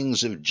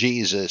sayings of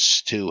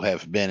Jesus to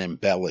have been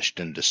embellished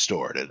and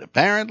distorted?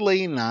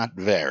 Apparently not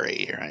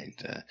very, right?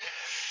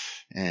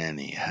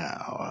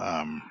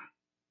 Anyhow,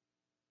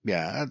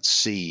 let's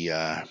see.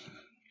 Let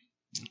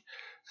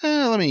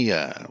me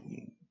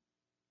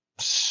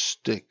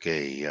stick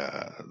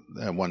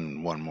one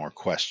more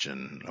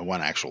question,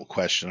 one actual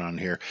question on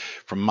here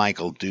from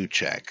Michael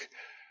Duchek.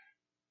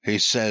 He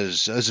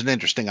says, as an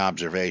interesting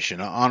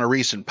observation, on a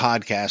recent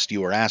podcast you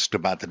were asked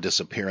about the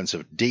disappearance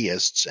of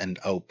deists and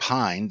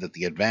opined that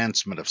the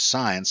advancement of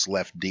science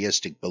left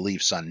deistic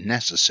beliefs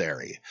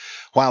unnecessary.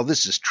 While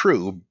this is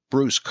true,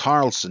 Bruce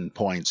Carlson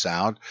pointed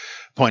out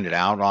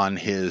on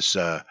his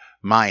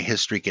My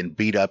History Can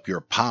Beat Up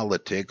Your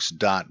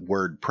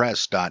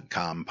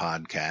Politics.wordpress.com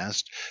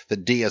podcast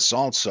that deists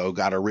also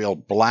got a real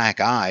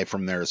black eye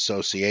from their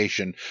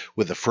association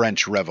with the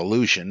French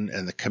Revolution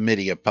and the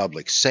Committee of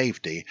Public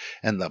Safety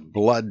and the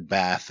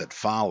bloodbath that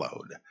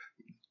followed.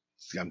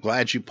 I'm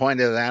glad you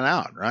pointed that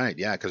out, right?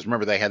 Yeah, because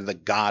remember they had the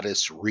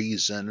goddess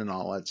reason and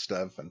all that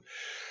stuff, and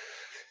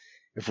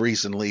if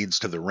reason leads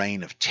to the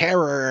reign of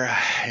terror,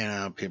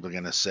 people are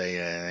going to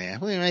say,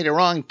 we made a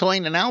wrong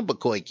turn in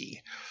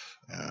Albuquerque.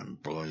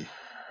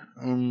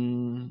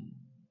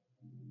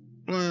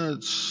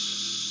 Let's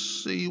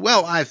see.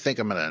 Well, I think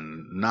I'm going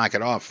to knock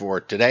it off for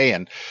today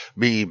and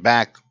be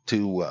back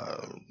to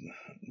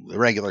the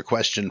regular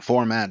question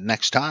format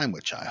next time,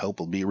 which I hope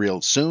will be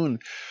real soon.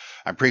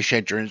 I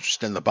appreciate your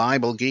interest in the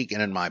Bible Geek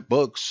and in my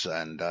books,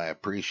 and I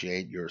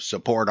appreciate your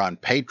support on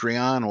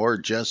Patreon or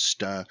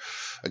just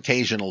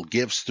occasional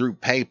gifts through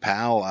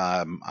PayPal.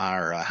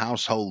 Our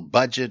household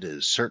budget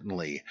is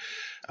certainly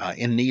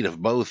in need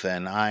of both,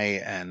 and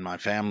I and my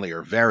family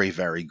are very,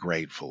 very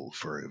grateful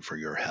for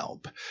your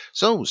help.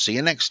 So, see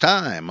you next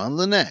time on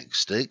the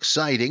next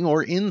exciting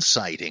or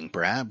inciting,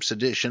 perhaps,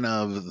 edition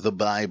of the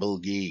Bible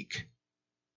Geek.